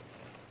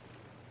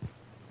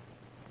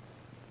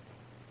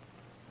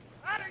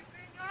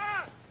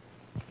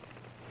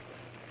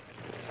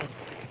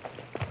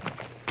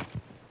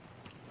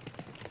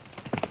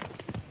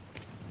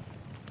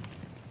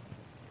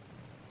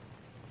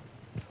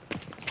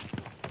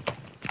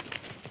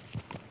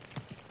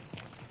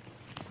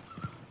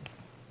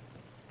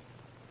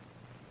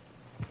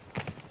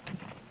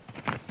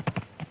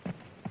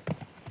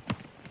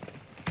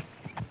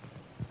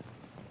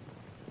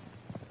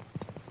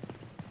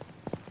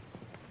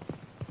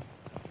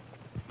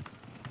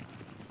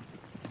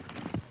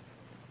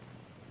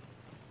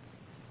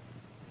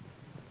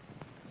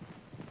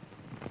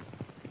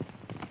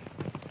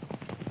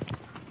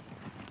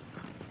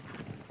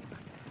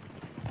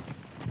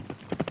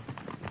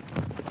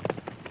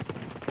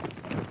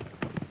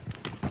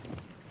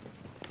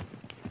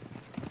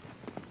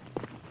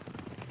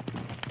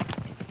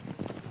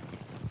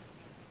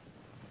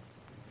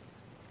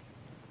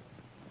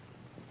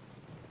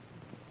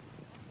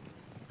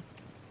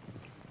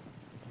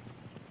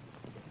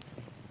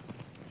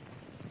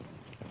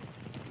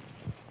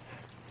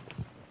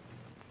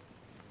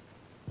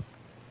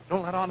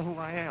 Don't let on who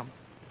I am.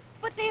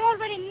 But they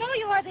already know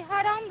you are the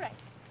Hard Hombre.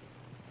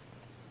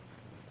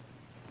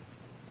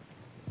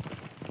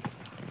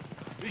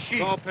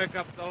 Go pick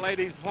up the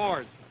lady's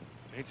horse.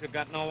 Ain't you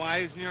got no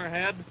eyes in your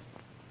head?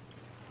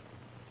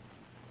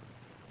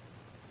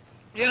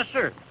 Yes,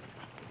 sir.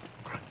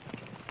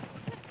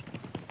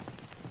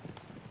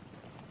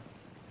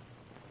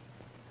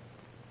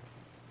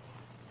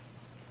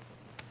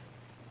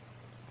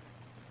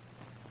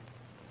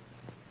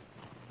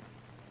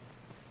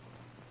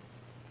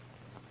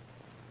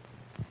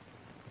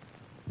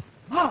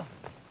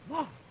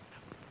 Ma!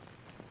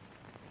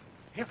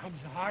 Here comes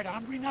the Hard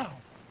Hombre now.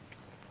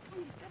 Oh,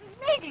 you've got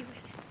a lady with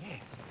him.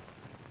 Yes.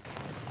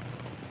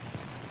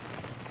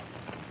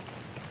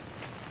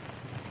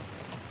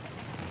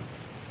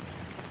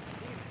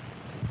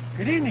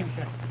 Good evening,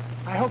 sir.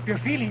 I hope you're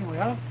feeling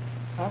well.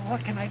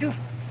 What can I do for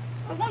you?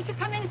 Well, won't you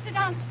come in and sit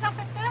down to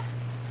supper,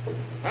 sir?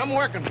 I'm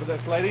working for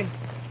this lady.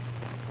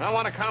 I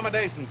want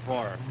accommodations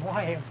for her.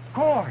 Why, of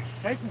course,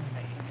 certainly.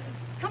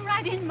 Come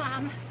right in,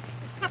 Mom.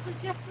 The supper's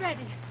just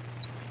ready.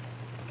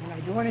 Can I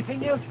do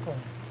anything else for you?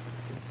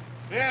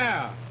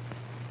 Yeah.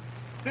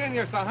 Seeing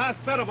you're so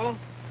hospitable,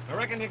 I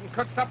reckon you can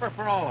cook supper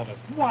for all of us.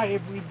 Why,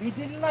 we'd be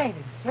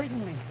delighted.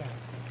 Certainly, sir.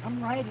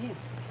 Come right in.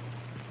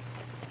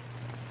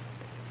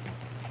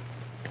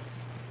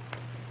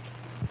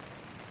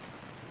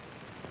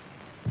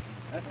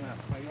 That's enough.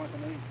 What, you want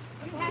some of these?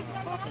 You have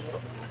some, Mom?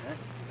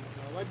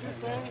 What'd you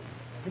say?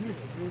 I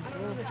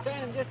don't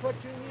understand just what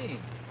you mean.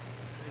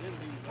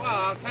 Well,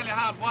 I'll tell you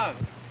how it was.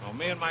 Well,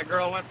 me and my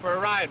girl went for a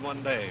ride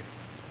one day.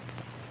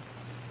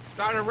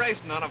 Started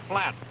racing on a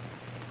flat.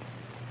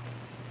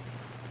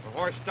 The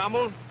horse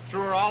stumbled,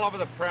 threw her all over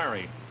the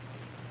prairie.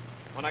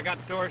 When I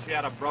got to her, she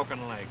had a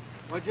broken leg.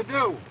 What'd you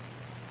do?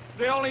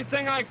 The only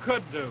thing I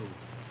could do.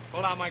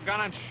 Pulled out my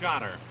gun and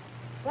shot her.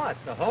 What,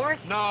 the horse?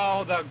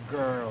 No, the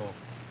girl.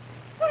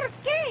 Por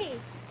qué?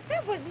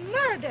 That was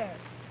murder.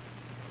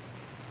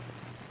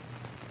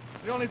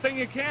 The only thing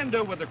you can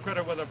do with a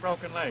critter with a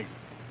broken leg.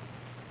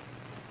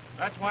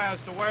 That's why I was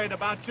so worried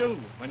about you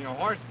when your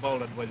horse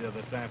bolted with you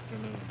this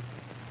afternoon.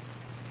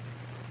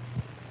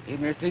 He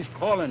missed his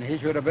calling. He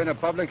should have been a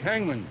public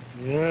hangman.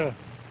 Yeah.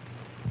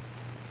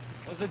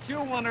 Was it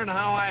you wondering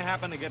how I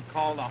happened to get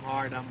called a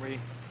hard hombre?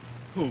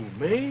 Who,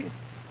 me?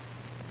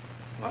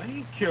 I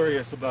ain't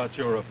curious about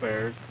your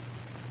affairs.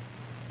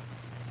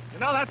 You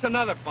know, that's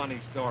another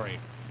funny story.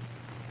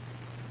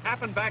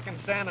 Happened back in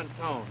San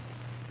Antone.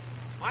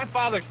 My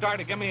father started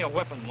to give me a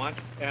whipping once,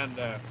 and,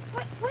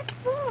 What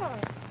for?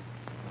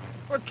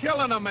 for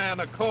killing a man,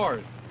 of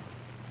course.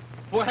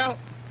 Well,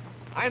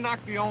 I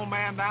knocked the old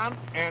man down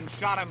and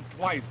shot him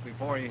twice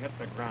before he hit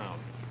the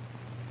ground.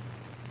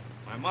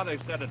 My mother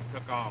said it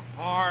took a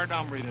hard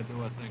hombre to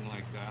do a thing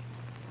like that.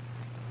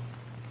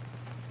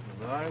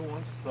 And I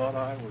once thought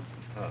I was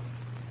tough.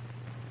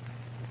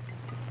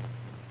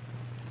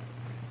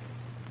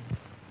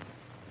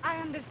 I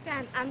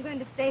understand. I'm going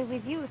to stay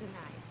with you tonight.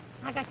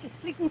 I got your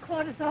sleeping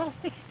quarters all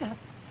fixed up.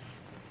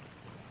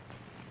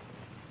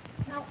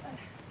 Now,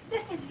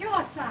 this is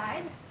your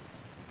side,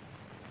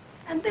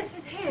 and this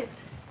is his.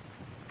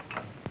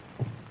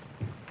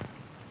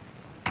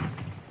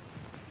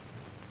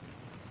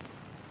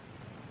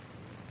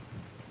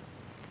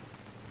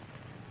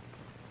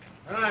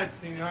 All right,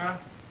 Senora.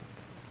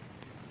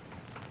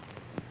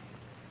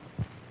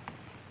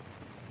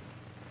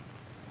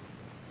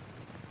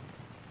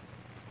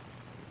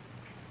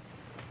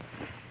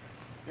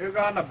 You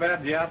gone to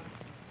bed yet?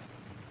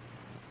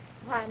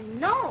 Why,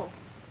 no.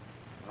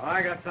 Well,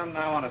 I got something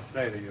I want to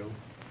say to you.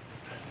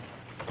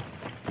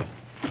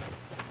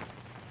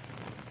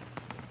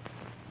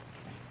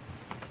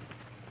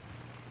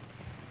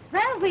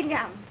 Well,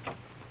 William,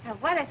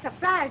 what a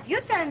surprise you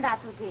turned out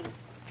to be.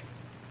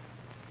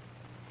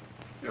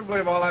 You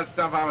believe all that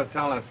stuff I was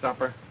telling at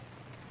supper?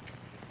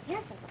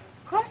 Yes,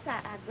 of course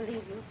I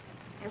believe you.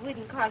 I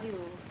wouldn't call you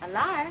a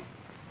liar.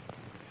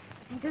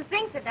 And to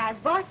think that I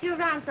bossed you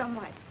around so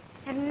much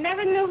and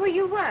never knew who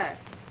you were.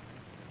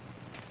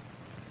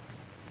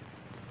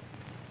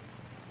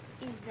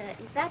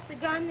 Is that the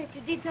gun that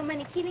you did so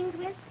many killings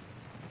with?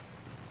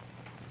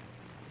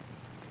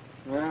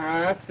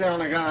 That's the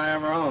only gun I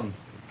ever owned.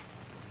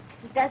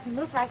 It doesn't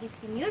look like it's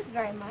been used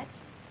very much.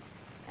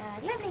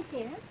 Let me see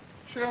it.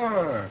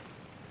 Sure.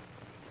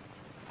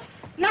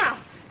 Now,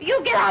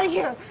 you get out of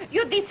here,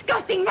 you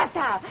disgusting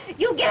reptile.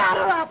 You get out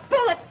or I'll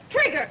pull the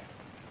trigger.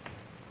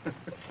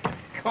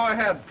 Go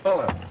ahead,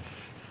 pull it.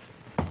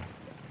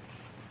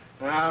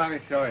 Now, let me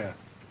show you.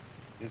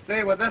 You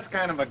see, with this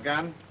kind of a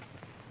gun,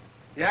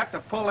 you have to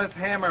pull this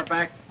hammer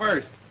back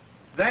first.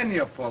 Then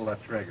you pull the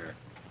trigger.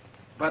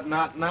 But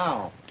not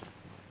now.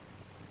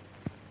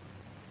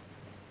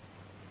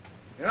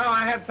 You know,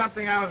 I had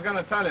something I was going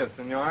to tell you,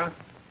 Senora.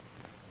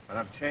 But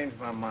I've changed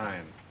my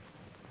mind.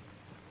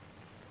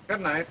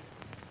 Good night.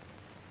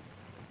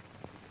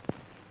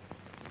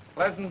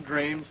 Pleasant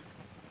dreams.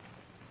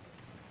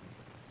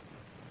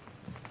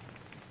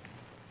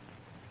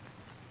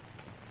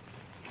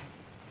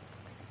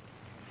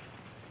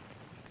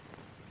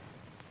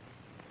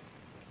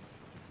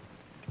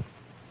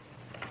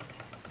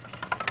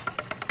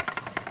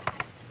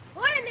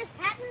 Morning, Miss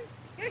Patton.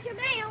 Here's your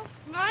mail.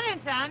 Morning,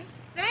 son.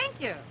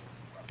 Thank you.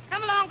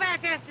 Come along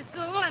back after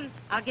school, and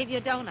I'll give you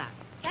a donut.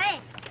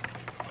 Thanks.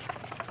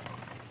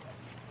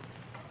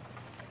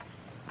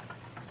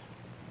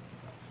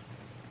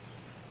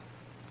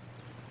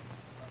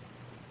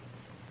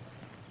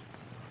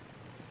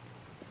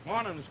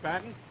 Morning, Miss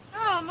Patton.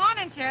 Oh,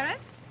 morning, Sheriff.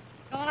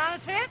 Going on a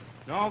trip?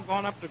 No,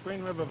 going up the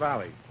Green River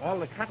Valley. All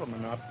the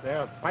cattlemen up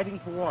there are fighting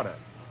for water.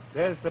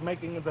 There's the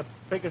making of the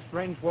biggest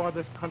range war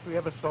this country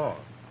ever saw.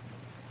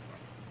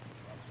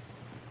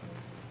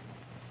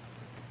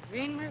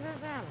 Green River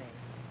Valley.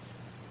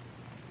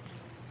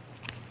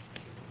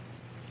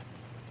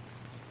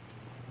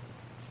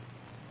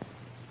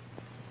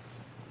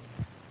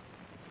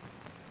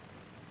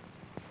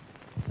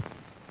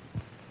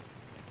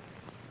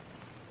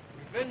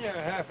 We've been here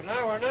half an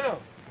hour now.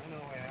 I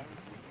know we have.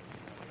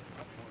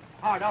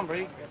 Hard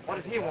hombre,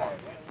 what does he want?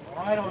 Oh,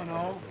 I don't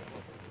know.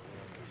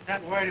 He's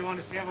not worried he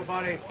wants to see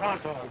everybody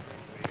pronto.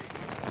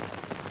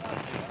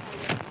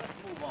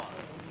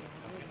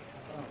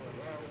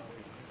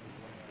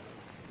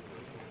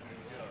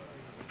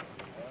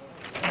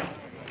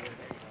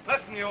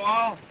 Listen, you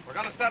all. We're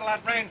going to settle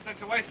that range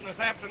situation this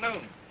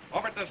afternoon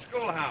over at the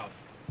schoolhouse.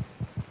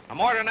 I'm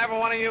ordering every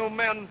one of you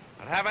men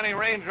that have any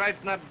range rights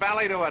in that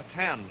valley to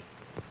attend.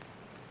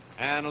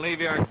 And leave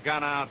your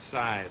gun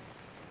outside.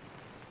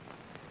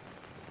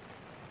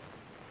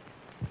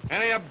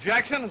 Any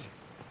objections?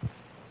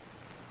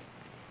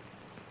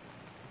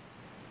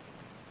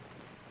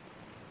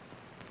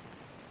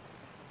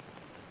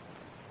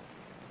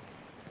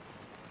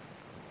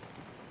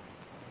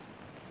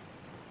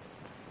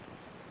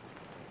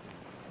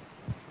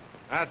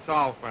 That's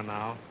all for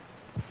now.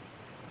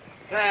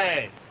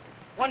 Say,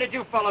 When did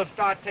you fellows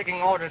start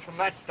taking orders from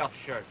that stuffed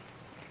shirt?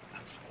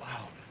 That's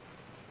loud.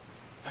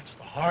 That's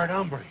the Hard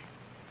Hombre.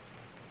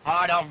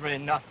 Hard Hombre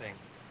nothing.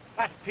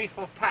 That's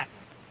Peaceful Patton.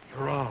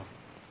 You're wrong.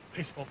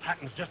 Peaceful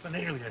Patton's just an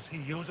alias he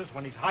uses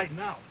when he's hiding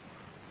out.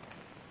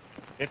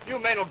 If you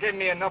men will give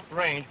me enough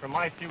range for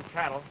my few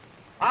cattle,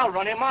 I'll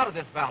run him out of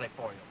this valley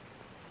for you.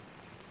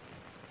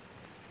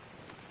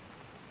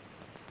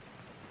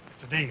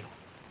 It's a deal.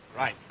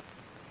 Right.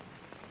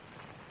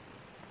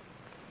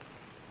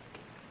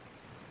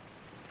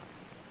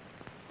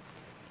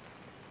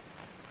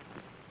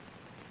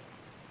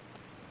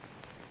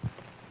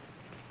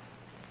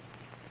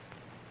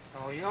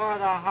 So you're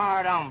the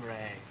Hard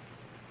Hombre,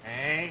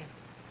 eh?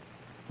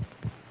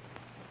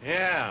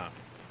 Yeah,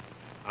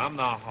 I'm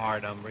the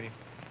Hard Hombre.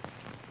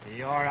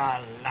 You're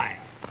a liar.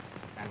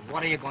 And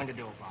what are you going to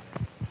do about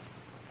it?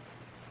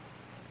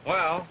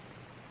 Well,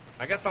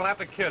 I guess I'll have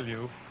to kill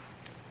you.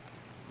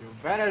 You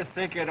better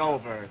think it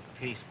over,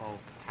 Peaceful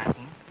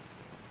Patton.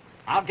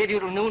 I'll give you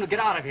till noon to get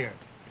out of here.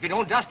 If you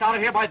don't dust out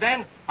of here by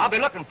then, I'll be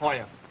looking for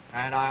you.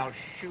 And I'll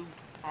shoot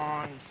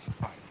on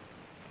sight.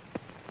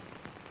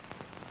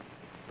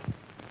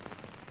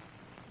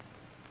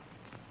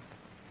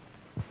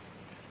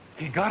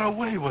 He got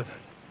away with it.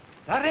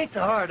 That ain't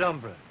the Hard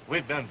Hombre.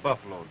 We've been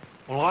buffaloed.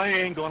 Well, I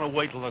ain't gonna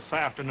wait till this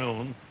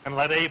afternoon and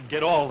let Abe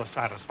get all the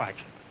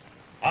satisfaction.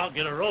 I'll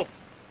get a rope.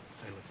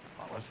 Say, listen,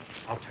 fellas,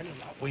 I'll tell you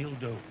what we'll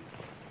do.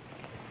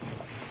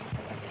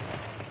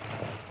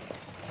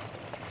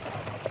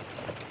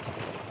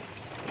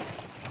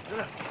 Get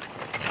up.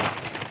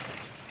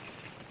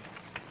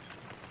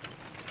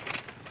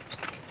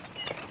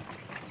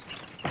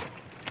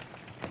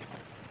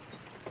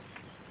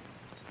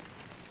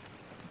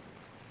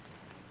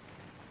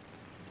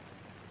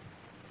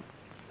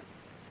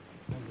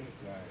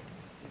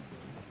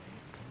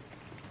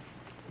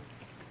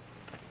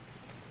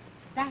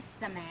 That's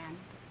the man.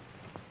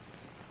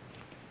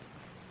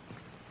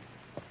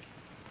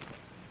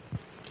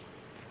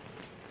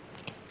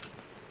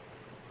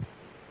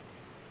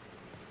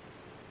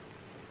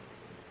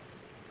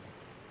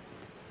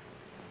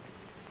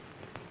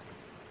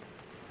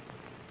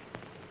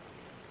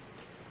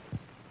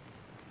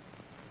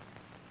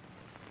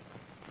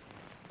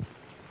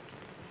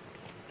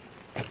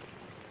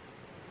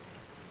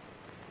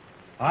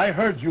 I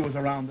heard you was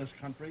around this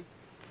country.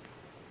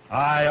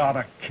 I ought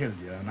to kill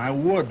you, and I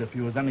would if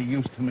you was any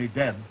use to me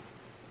dead.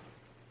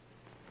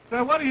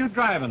 So what are you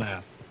driving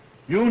at?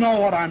 You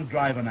know what I'm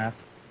driving at.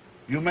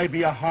 You may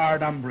be a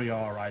Hard Hombre,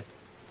 all right,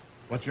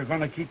 but you're going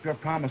to keep your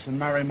promise and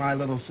marry my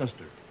little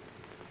sister.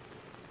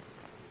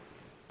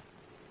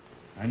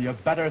 And you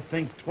better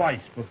think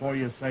twice before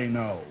you say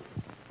no.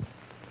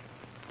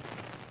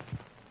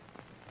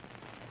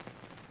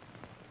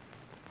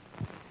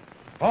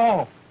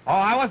 Oh,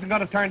 I wasn't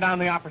going to turn down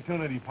the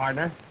opportunity,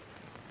 partner.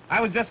 I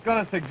was just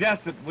going to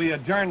suggest that we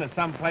adjourn to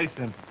some place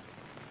and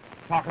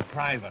talk in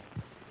private.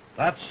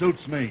 That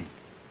suits me.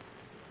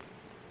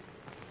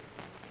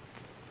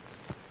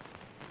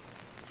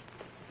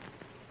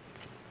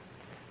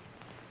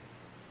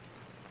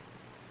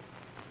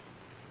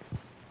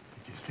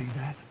 Did you see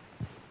that?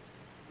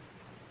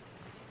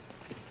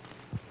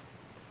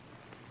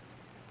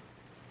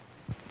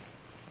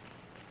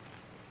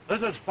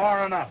 This is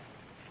far enough.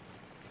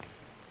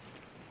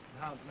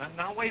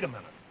 Now, wait a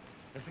minute.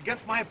 It's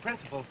against my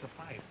principles to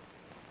fight.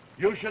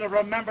 You should have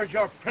remembered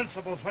your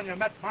principles when you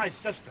met my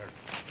sister.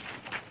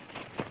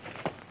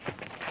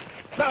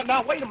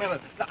 Now, wait a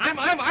minute. I'm...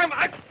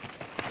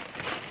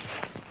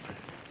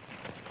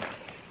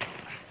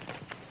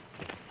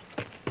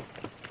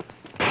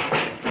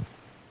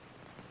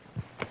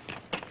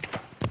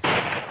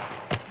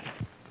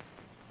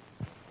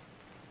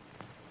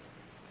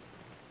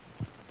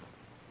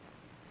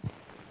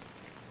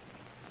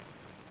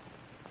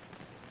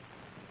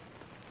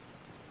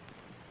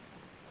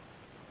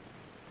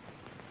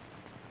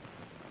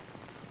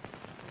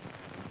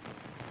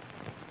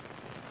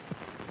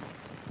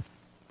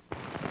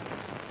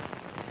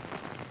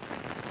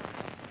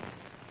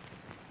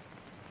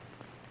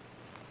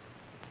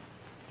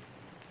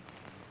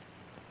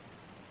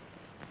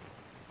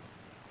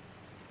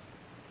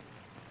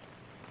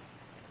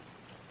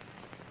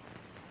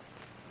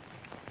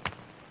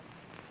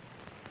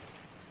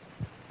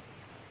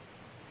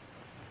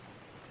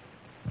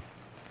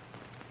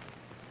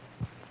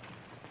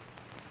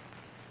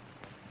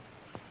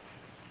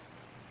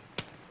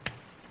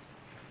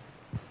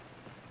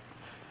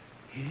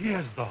 He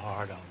is the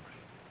Hard Hombre.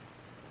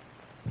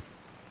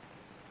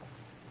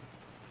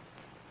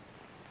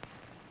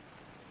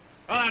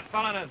 Throw that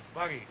fella in his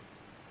buggy.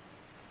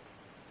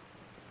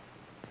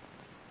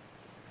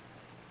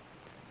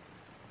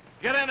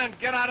 Get in and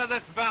get out of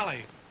this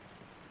valley.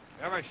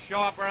 If you ever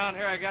show up around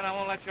here again, I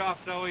won't let you off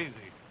so easy.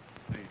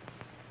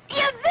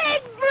 You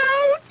big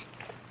brute!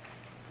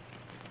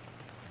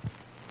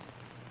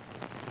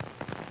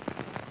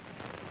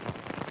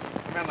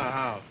 Come in the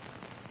house.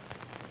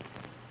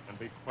 And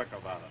be quick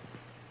about it.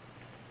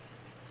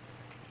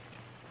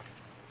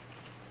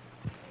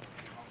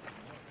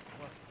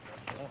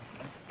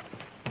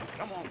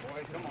 Come on.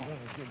 boys. Come on.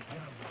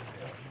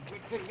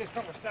 Wait till this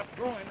stuff stops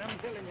growing, I'm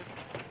telling you.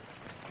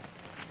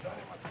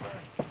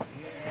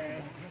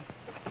 Yeah.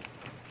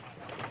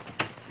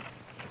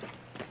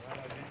 Well, I'll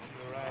get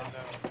you a ride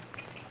now.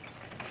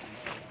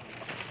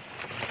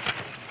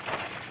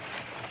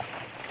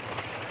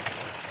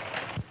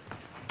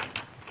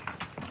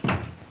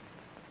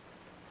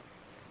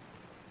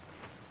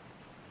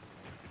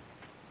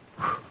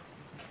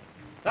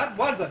 That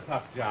was a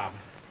tough job.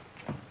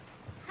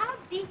 How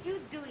did you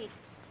do it?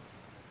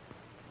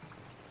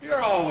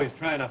 You're always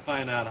trying to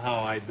find out how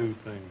I do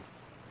things.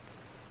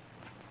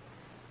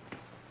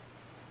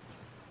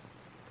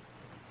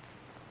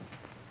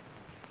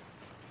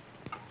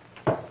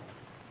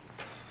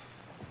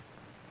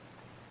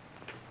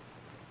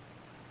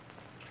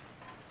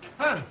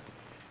 Huh.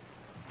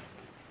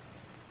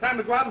 Time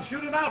to go out and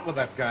shoot it out with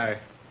that guy.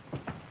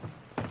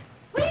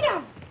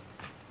 William!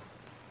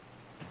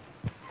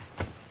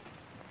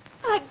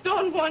 I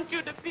don't want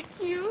you to be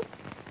cute.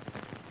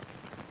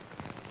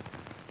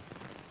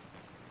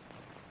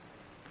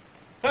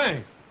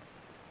 Thanks.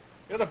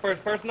 You're the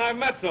first person I've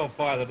met so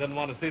far that didn't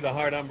want to see the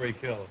Hard Hombre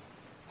killed.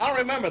 I'll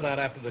remember that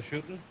after the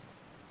shooting.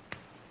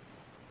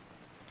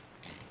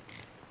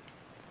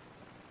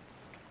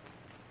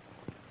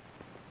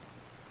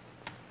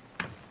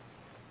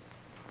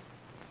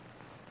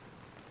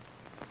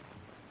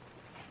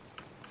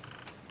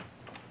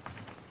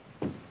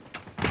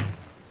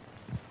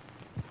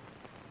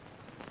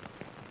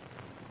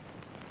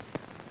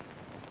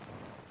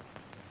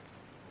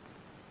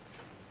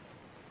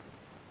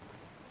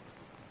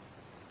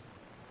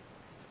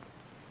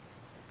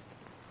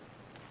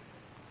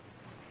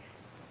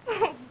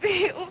 Oh,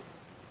 Bill.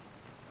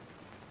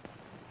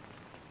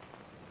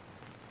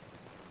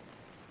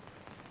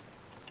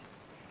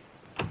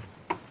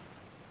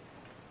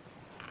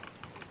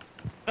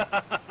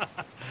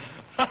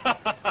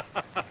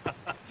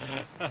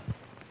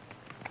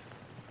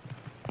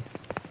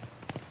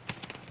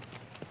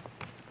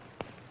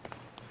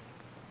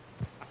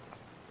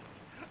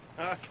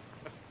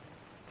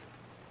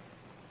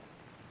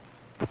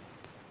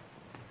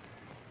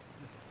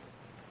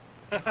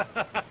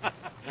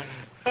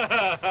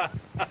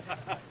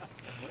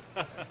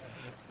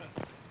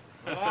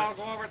 Well, I'll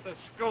go over to the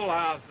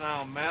schoolhouse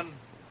now, men.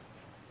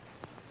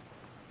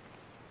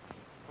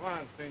 Come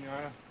on,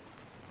 Senora.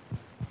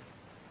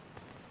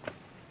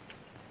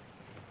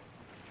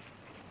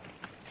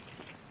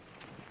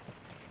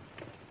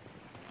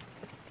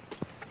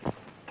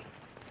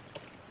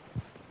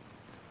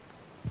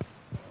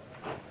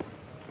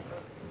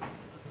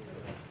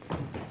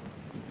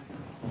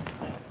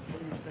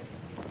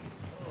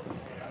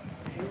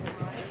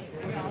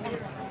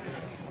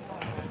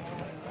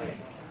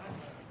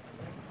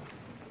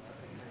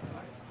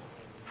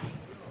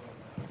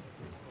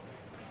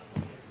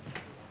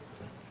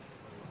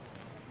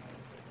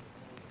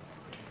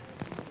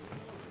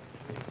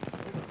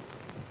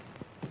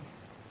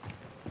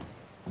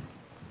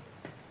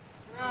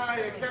 Oh,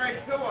 you carried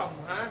two of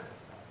them, huh?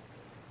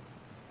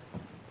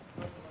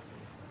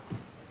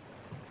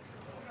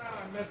 Oh,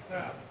 I missed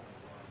that.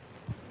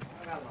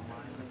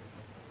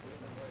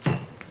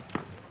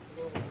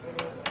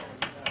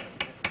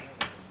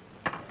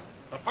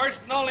 The first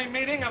and only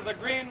meeting of the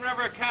Green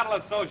River Cattle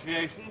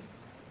Association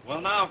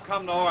will now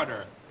come to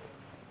order.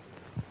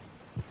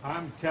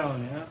 I'm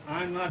telling you,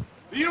 I'm not...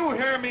 Do you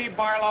hear me,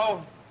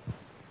 Barlow?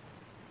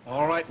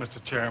 All right,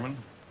 Mr. Chairman.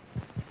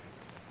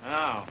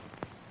 Now,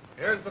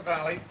 here's the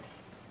valley.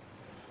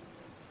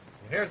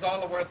 And here's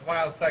all the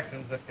worthwhile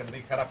sections that can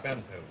be cut up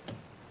into.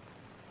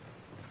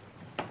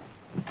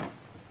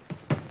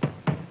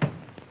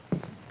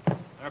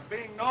 There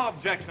being no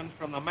objections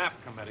from the map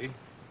committee,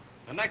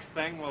 the next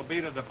thing will be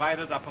to divide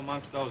it up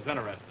amongst those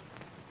interested.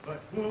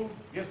 But who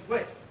gets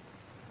which?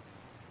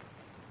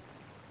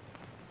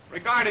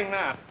 Regarding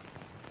that,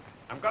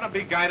 I'm going to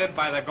be guided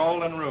by the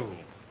golden rule.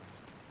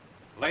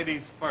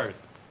 Ladies first.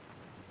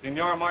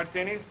 Senor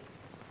Martini,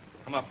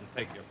 come up and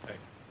take your pick.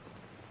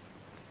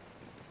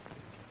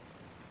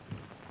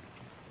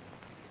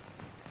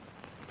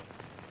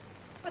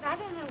 But I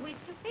don't know which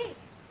to pick.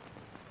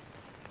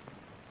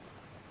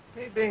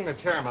 Me being the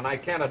chairman, I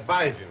can't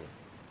advise you.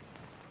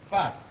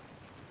 But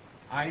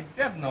I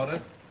did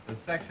notice the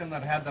section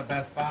that had the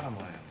best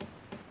bottomland.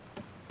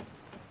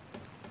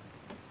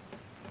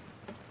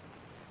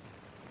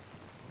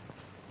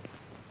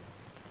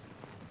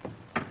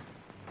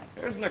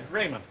 Here's an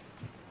agreement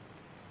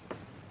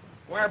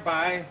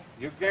whereby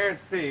you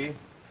guarantee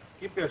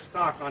keep your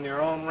stock on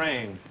your own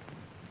range.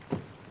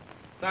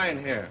 Sign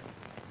here.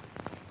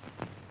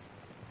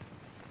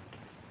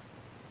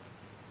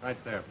 Right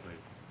there, please.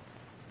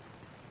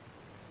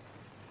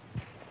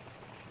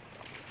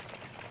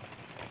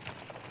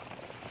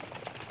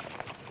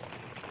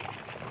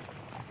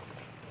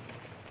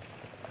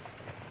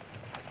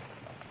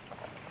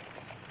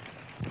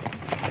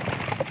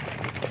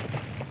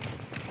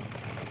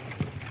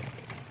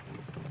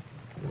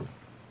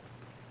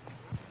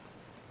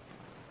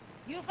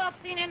 You folks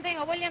seen anything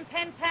of William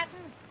Patton?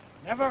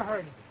 Never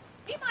heard of it.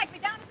 He might be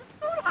down at the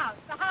schoolhouse.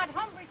 The house Hard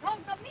Hombre told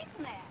the meeting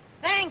there.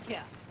 Thank you.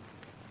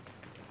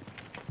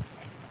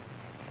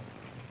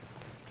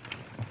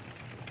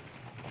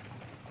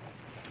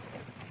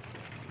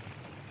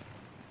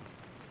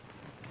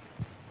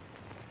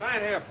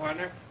 Right here,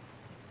 partner.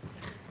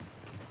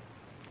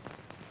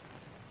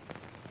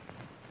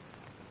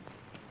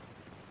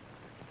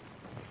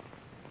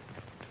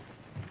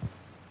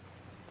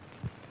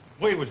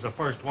 We was the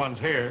first ones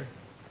here.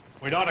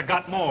 We'd ought to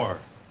got more.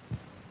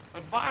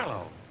 But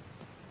Barlow,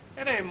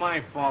 it ain't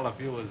my fault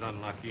if you was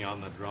unlucky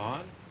on the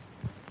drawing.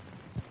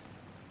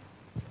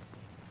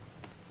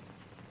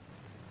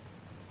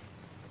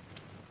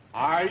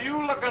 Are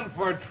you looking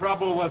for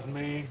trouble with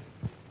me?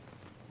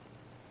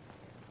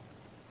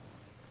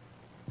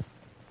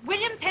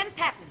 William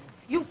Patton,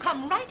 you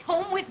come right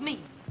home with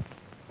me.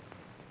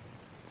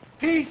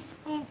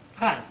 Peaceful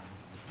Patton.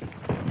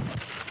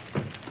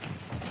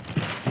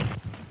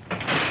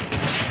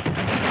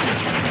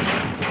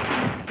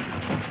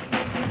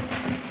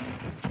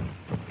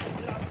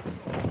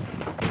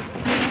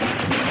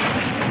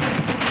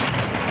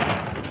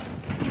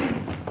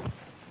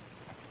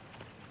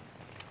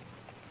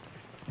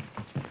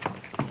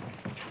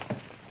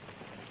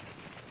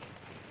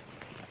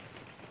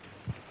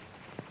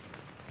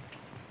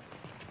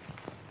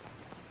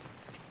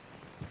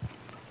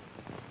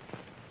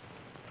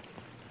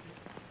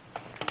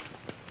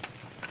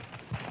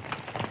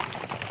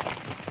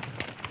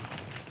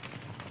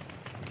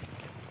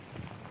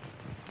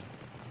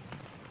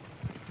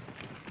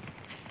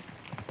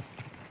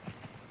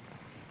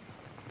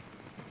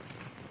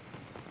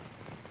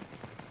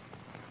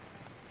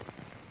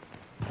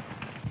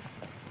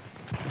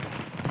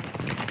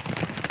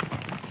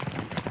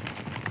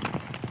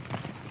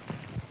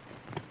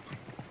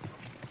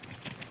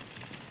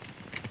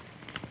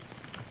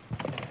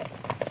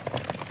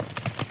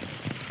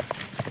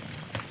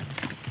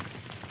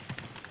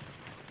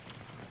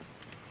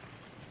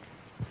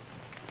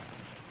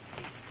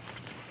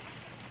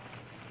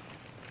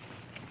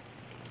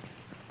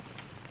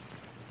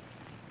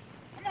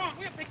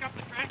 We'll pick up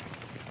the track.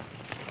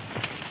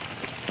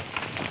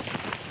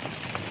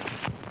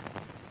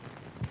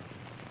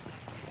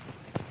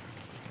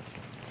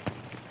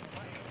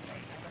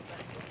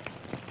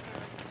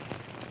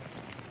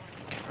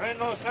 There ain't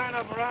no sign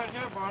of him around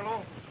here,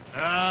 Barlow.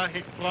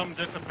 He plumb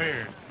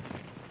disappeared.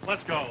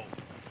 Let's go.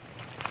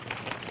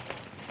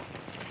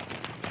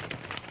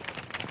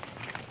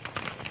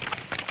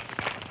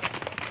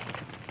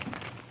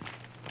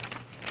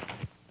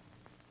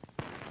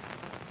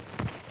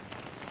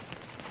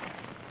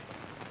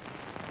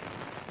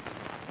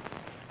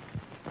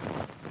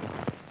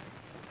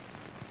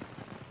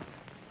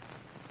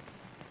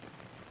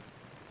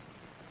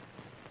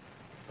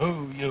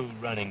 Who you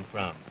running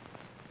from?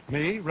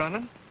 Me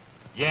running?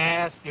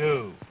 Yes,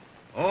 you.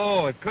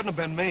 Oh, it couldn't have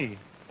been me.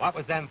 What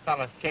was them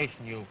fellas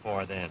chasing you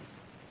for then?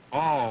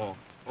 Oh,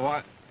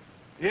 what?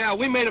 Yeah,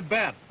 we made a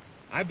bet.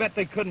 I bet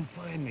they couldn't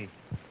find me.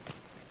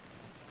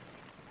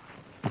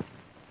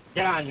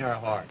 Get on your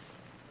horse.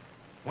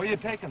 Where you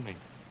taking me?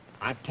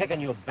 I'm taking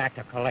you back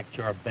to collect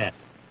your bet.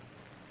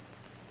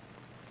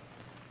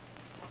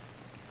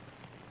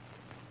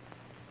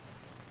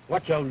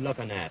 What you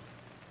looking at?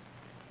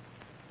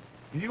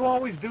 Do you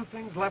always do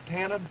things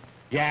left-handed?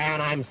 Yeah,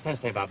 and I'm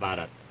sensitive about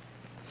it.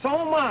 So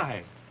am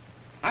I.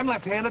 I'm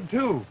left-handed,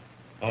 too.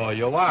 Oh,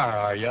 you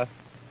are you?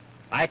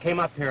 I came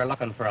up here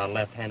looking for a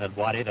left-handed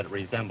waddy that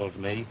resembles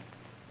me.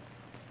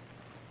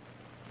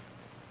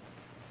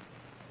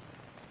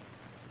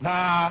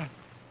 Nah,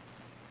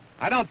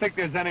 I don't think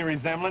there's any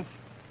resemblance.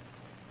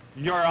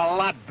 You're a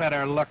lot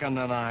better looking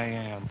than I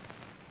am.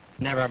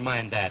 Never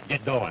mind that.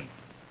 Get going.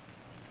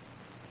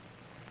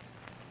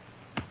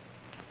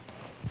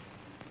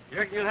 You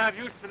reckon you'll have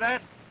use for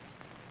that?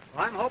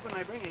 Well, I'm hoping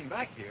I bring him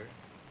back here.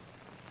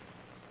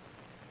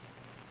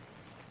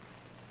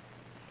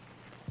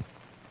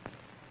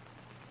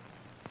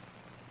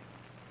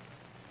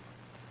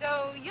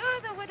 So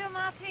you're the widow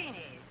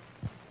Martini.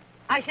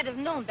 I should have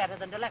known better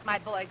than to let my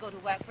boy go to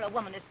work for a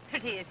woman as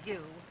pretty as you.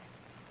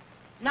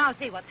 Now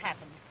see what's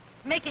happened.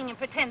 Making him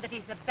pretend that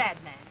he's a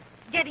bad man.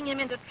 Getting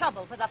him into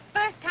trouble for the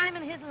first time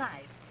in his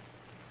life.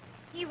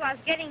 He was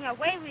getting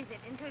away with it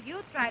until you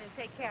tried to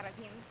take care of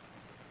him.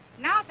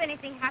 Now, if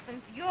anything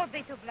happens, you'll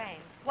be to blame.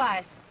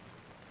 Why?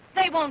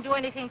 They won't do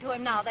anything to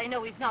him now. They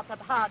know he's not the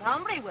hard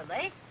hombre, will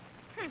they?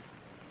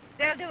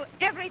 They'll do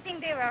everything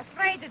they were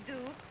afraid to do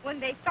when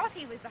they thought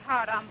he was the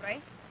hard hombre.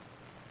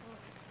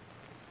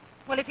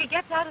 Well, if he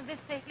gets out of this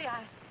safely,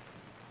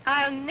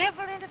 I'll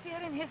never interfere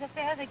in his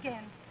affairs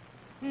again.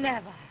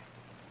 Never.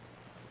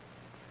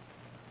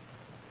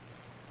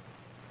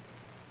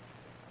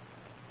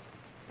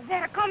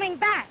 They're coming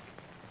back.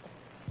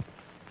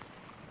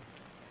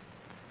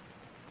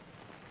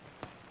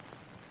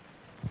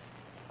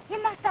 He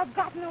must have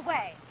gotten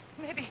away.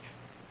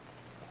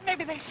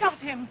 Maybe they shot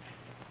him.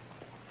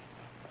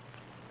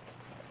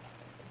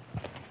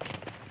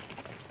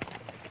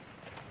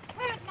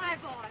 Where's my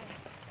boy?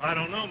 I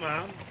don't know,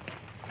 ma'am.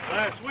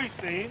 Last we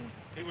seen,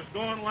 he was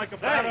going like a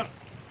bat.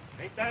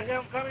 Ain't that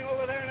him coming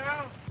over there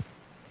now?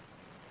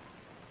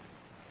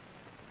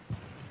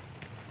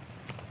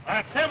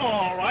 That's him,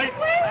 all right.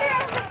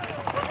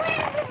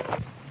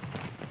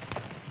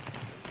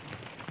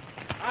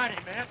 Howdy,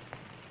 Miss.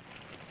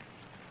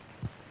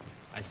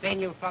 I seen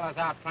you fellas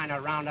out trying to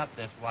round up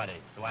this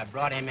waddy, so I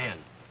brought him in.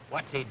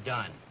 What's he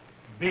done?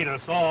 Beat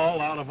us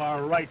all out of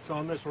our rights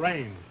on this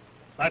range.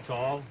 That's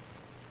all.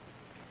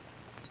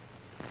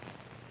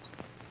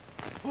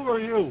 Who are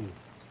you?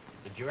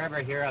 Did you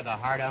ever hear of the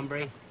Hard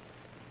Hombre?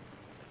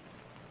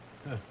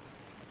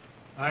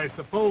 I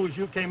suppose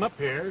you came up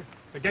here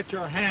to get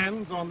your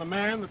hands on the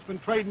man that's been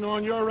trading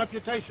on your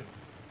reputation.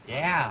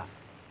 Yeah.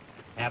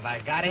 Have I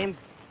got him?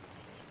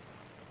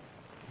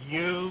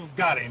 You've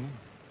got him.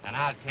 And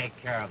I'll take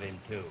care of him,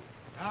 too.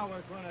 Now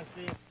we're going to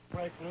see him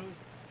break loose.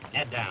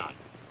 Get down.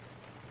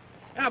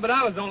 Yeah, but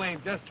I was only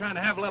just trying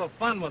to have a little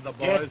fun with the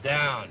boys. Get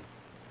down.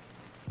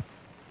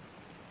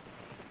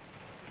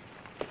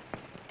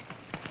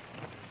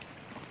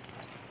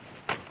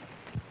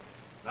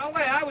 No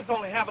way, I was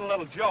only having a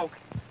little joke.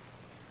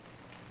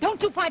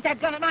 Don't you point that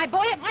gun at my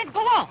boy. It might go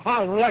off.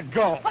 I'll let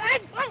go.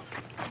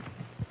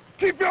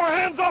 Keep your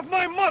hands off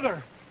my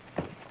mother.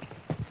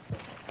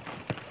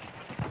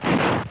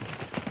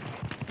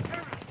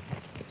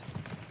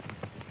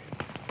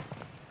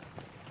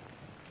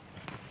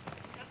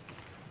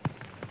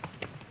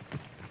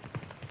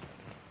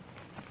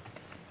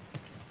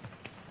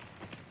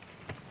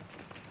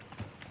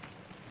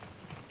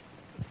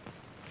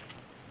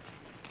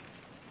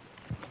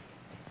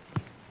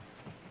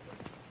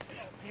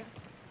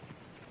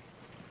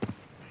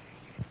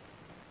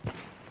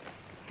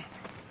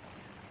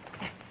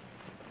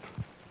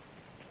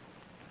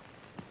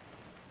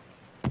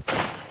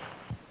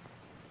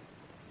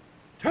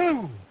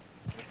 Two.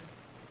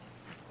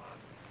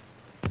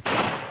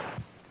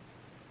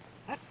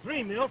 That's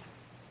 3, Milt.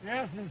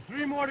 Yes, there's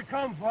 3 more to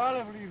come before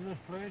I'll ever leave this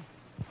place.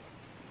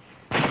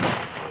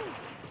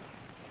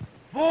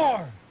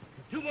 4.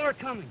 2 more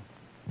coming.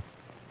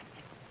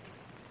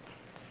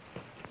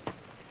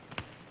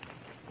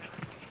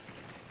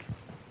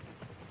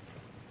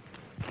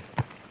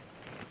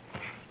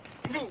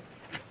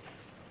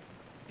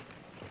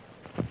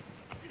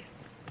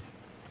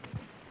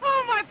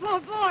 Oh, my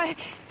poor boy.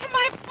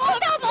 My poor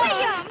boy.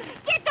 William,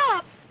 get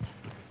up.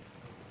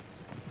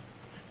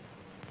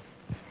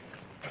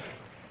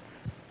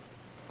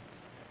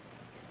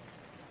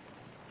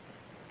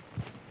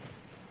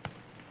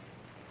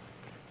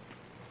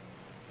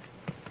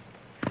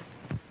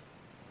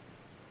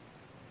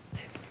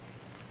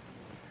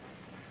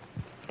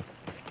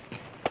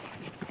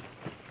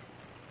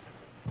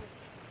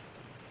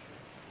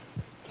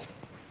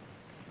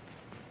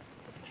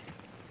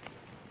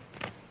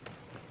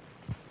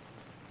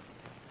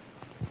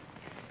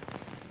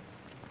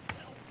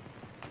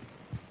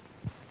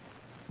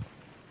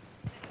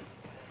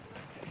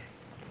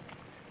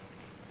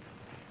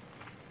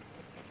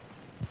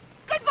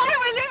 Goodbye,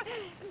 William.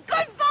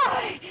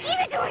 Goodbye. Give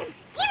it to him.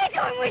 Give it to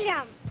him,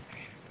 William.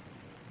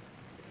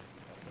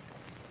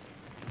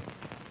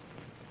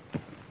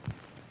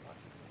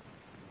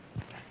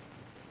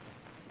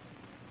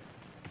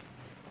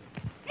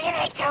 Give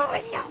it to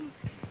William.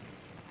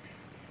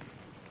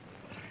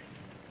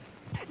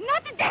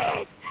 Not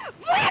today.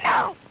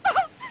 Bueno.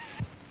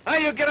 Now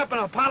you get up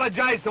and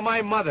apologize to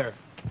my mother.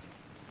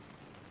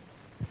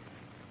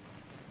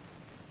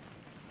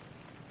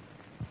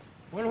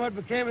 Wonder what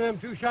became of them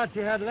 2 shots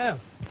you had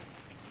left.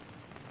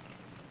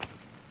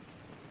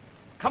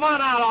 Come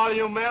on out, all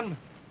you men,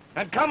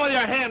 and come with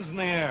your hands in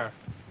the air.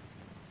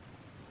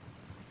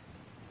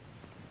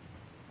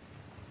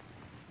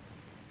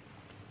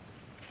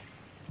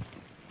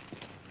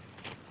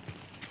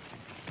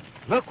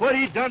 Look what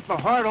he done for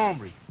Hard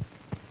Hombre.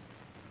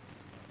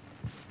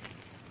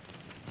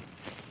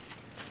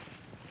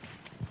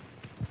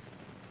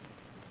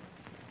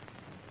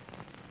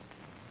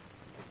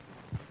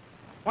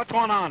 What's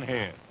going on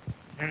here?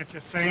 Can't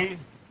you see?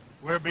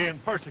 We're being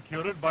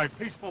persecuted by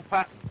peaceful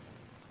Patton.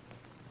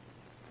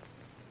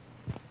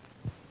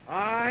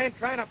 I ain't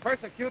trying to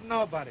persecute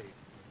nobody.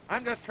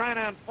 I'm just trying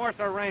to enforce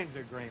a range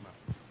agreement.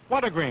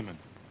 What agreement?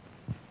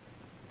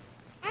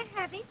 I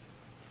have it.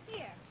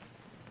 Here.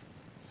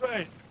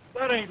 Say,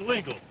 that ain't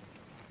legal.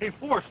 He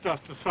forced us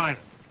to sign it.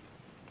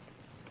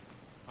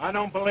 I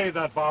don't believe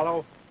that,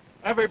 Barlow.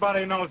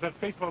 Everybody knows that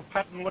peaceful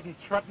Patton wouldn't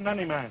threaten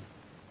any man.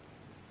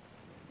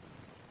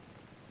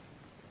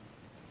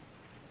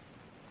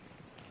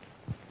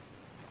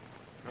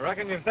 I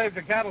reckon you've saved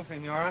the cattle,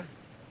 Senora.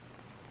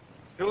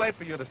 Too late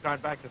for you to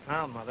start back to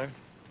town, Mother.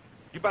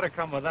 You better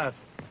come with us.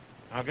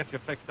 I'll get you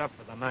fixed up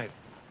for the night.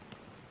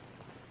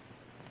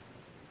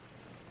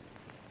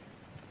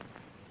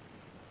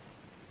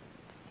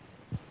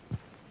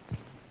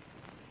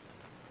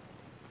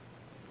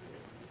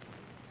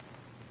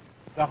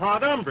 The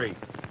Hard Hombre.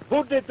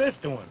 Who did this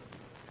to him?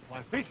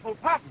 Why, peaceful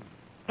Patton.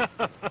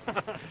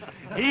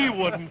 He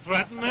wouldn't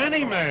threaten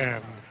any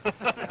man.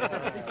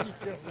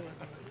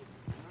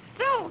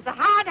 So, the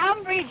Hard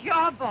Hombre's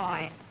your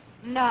boy.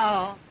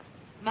 No,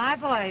 my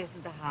boy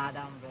isn't the Hard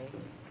Hombre.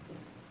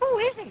 Who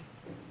is he?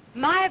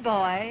 My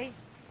boy,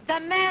 the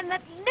man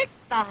that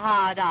licked the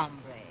Hard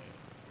Hombre.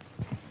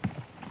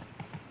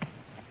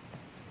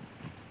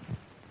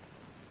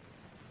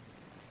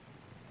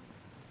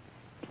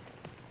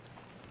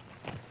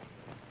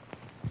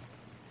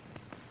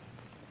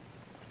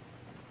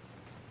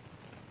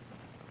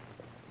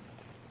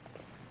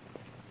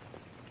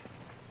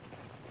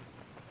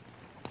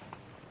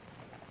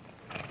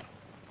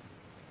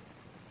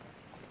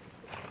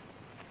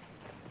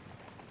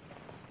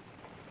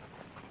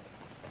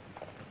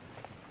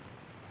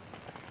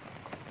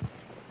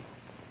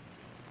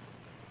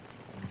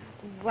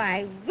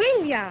 Why,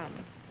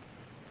 William.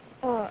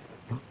 Or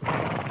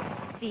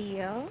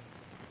Theo.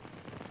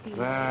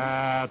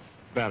 That's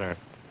better.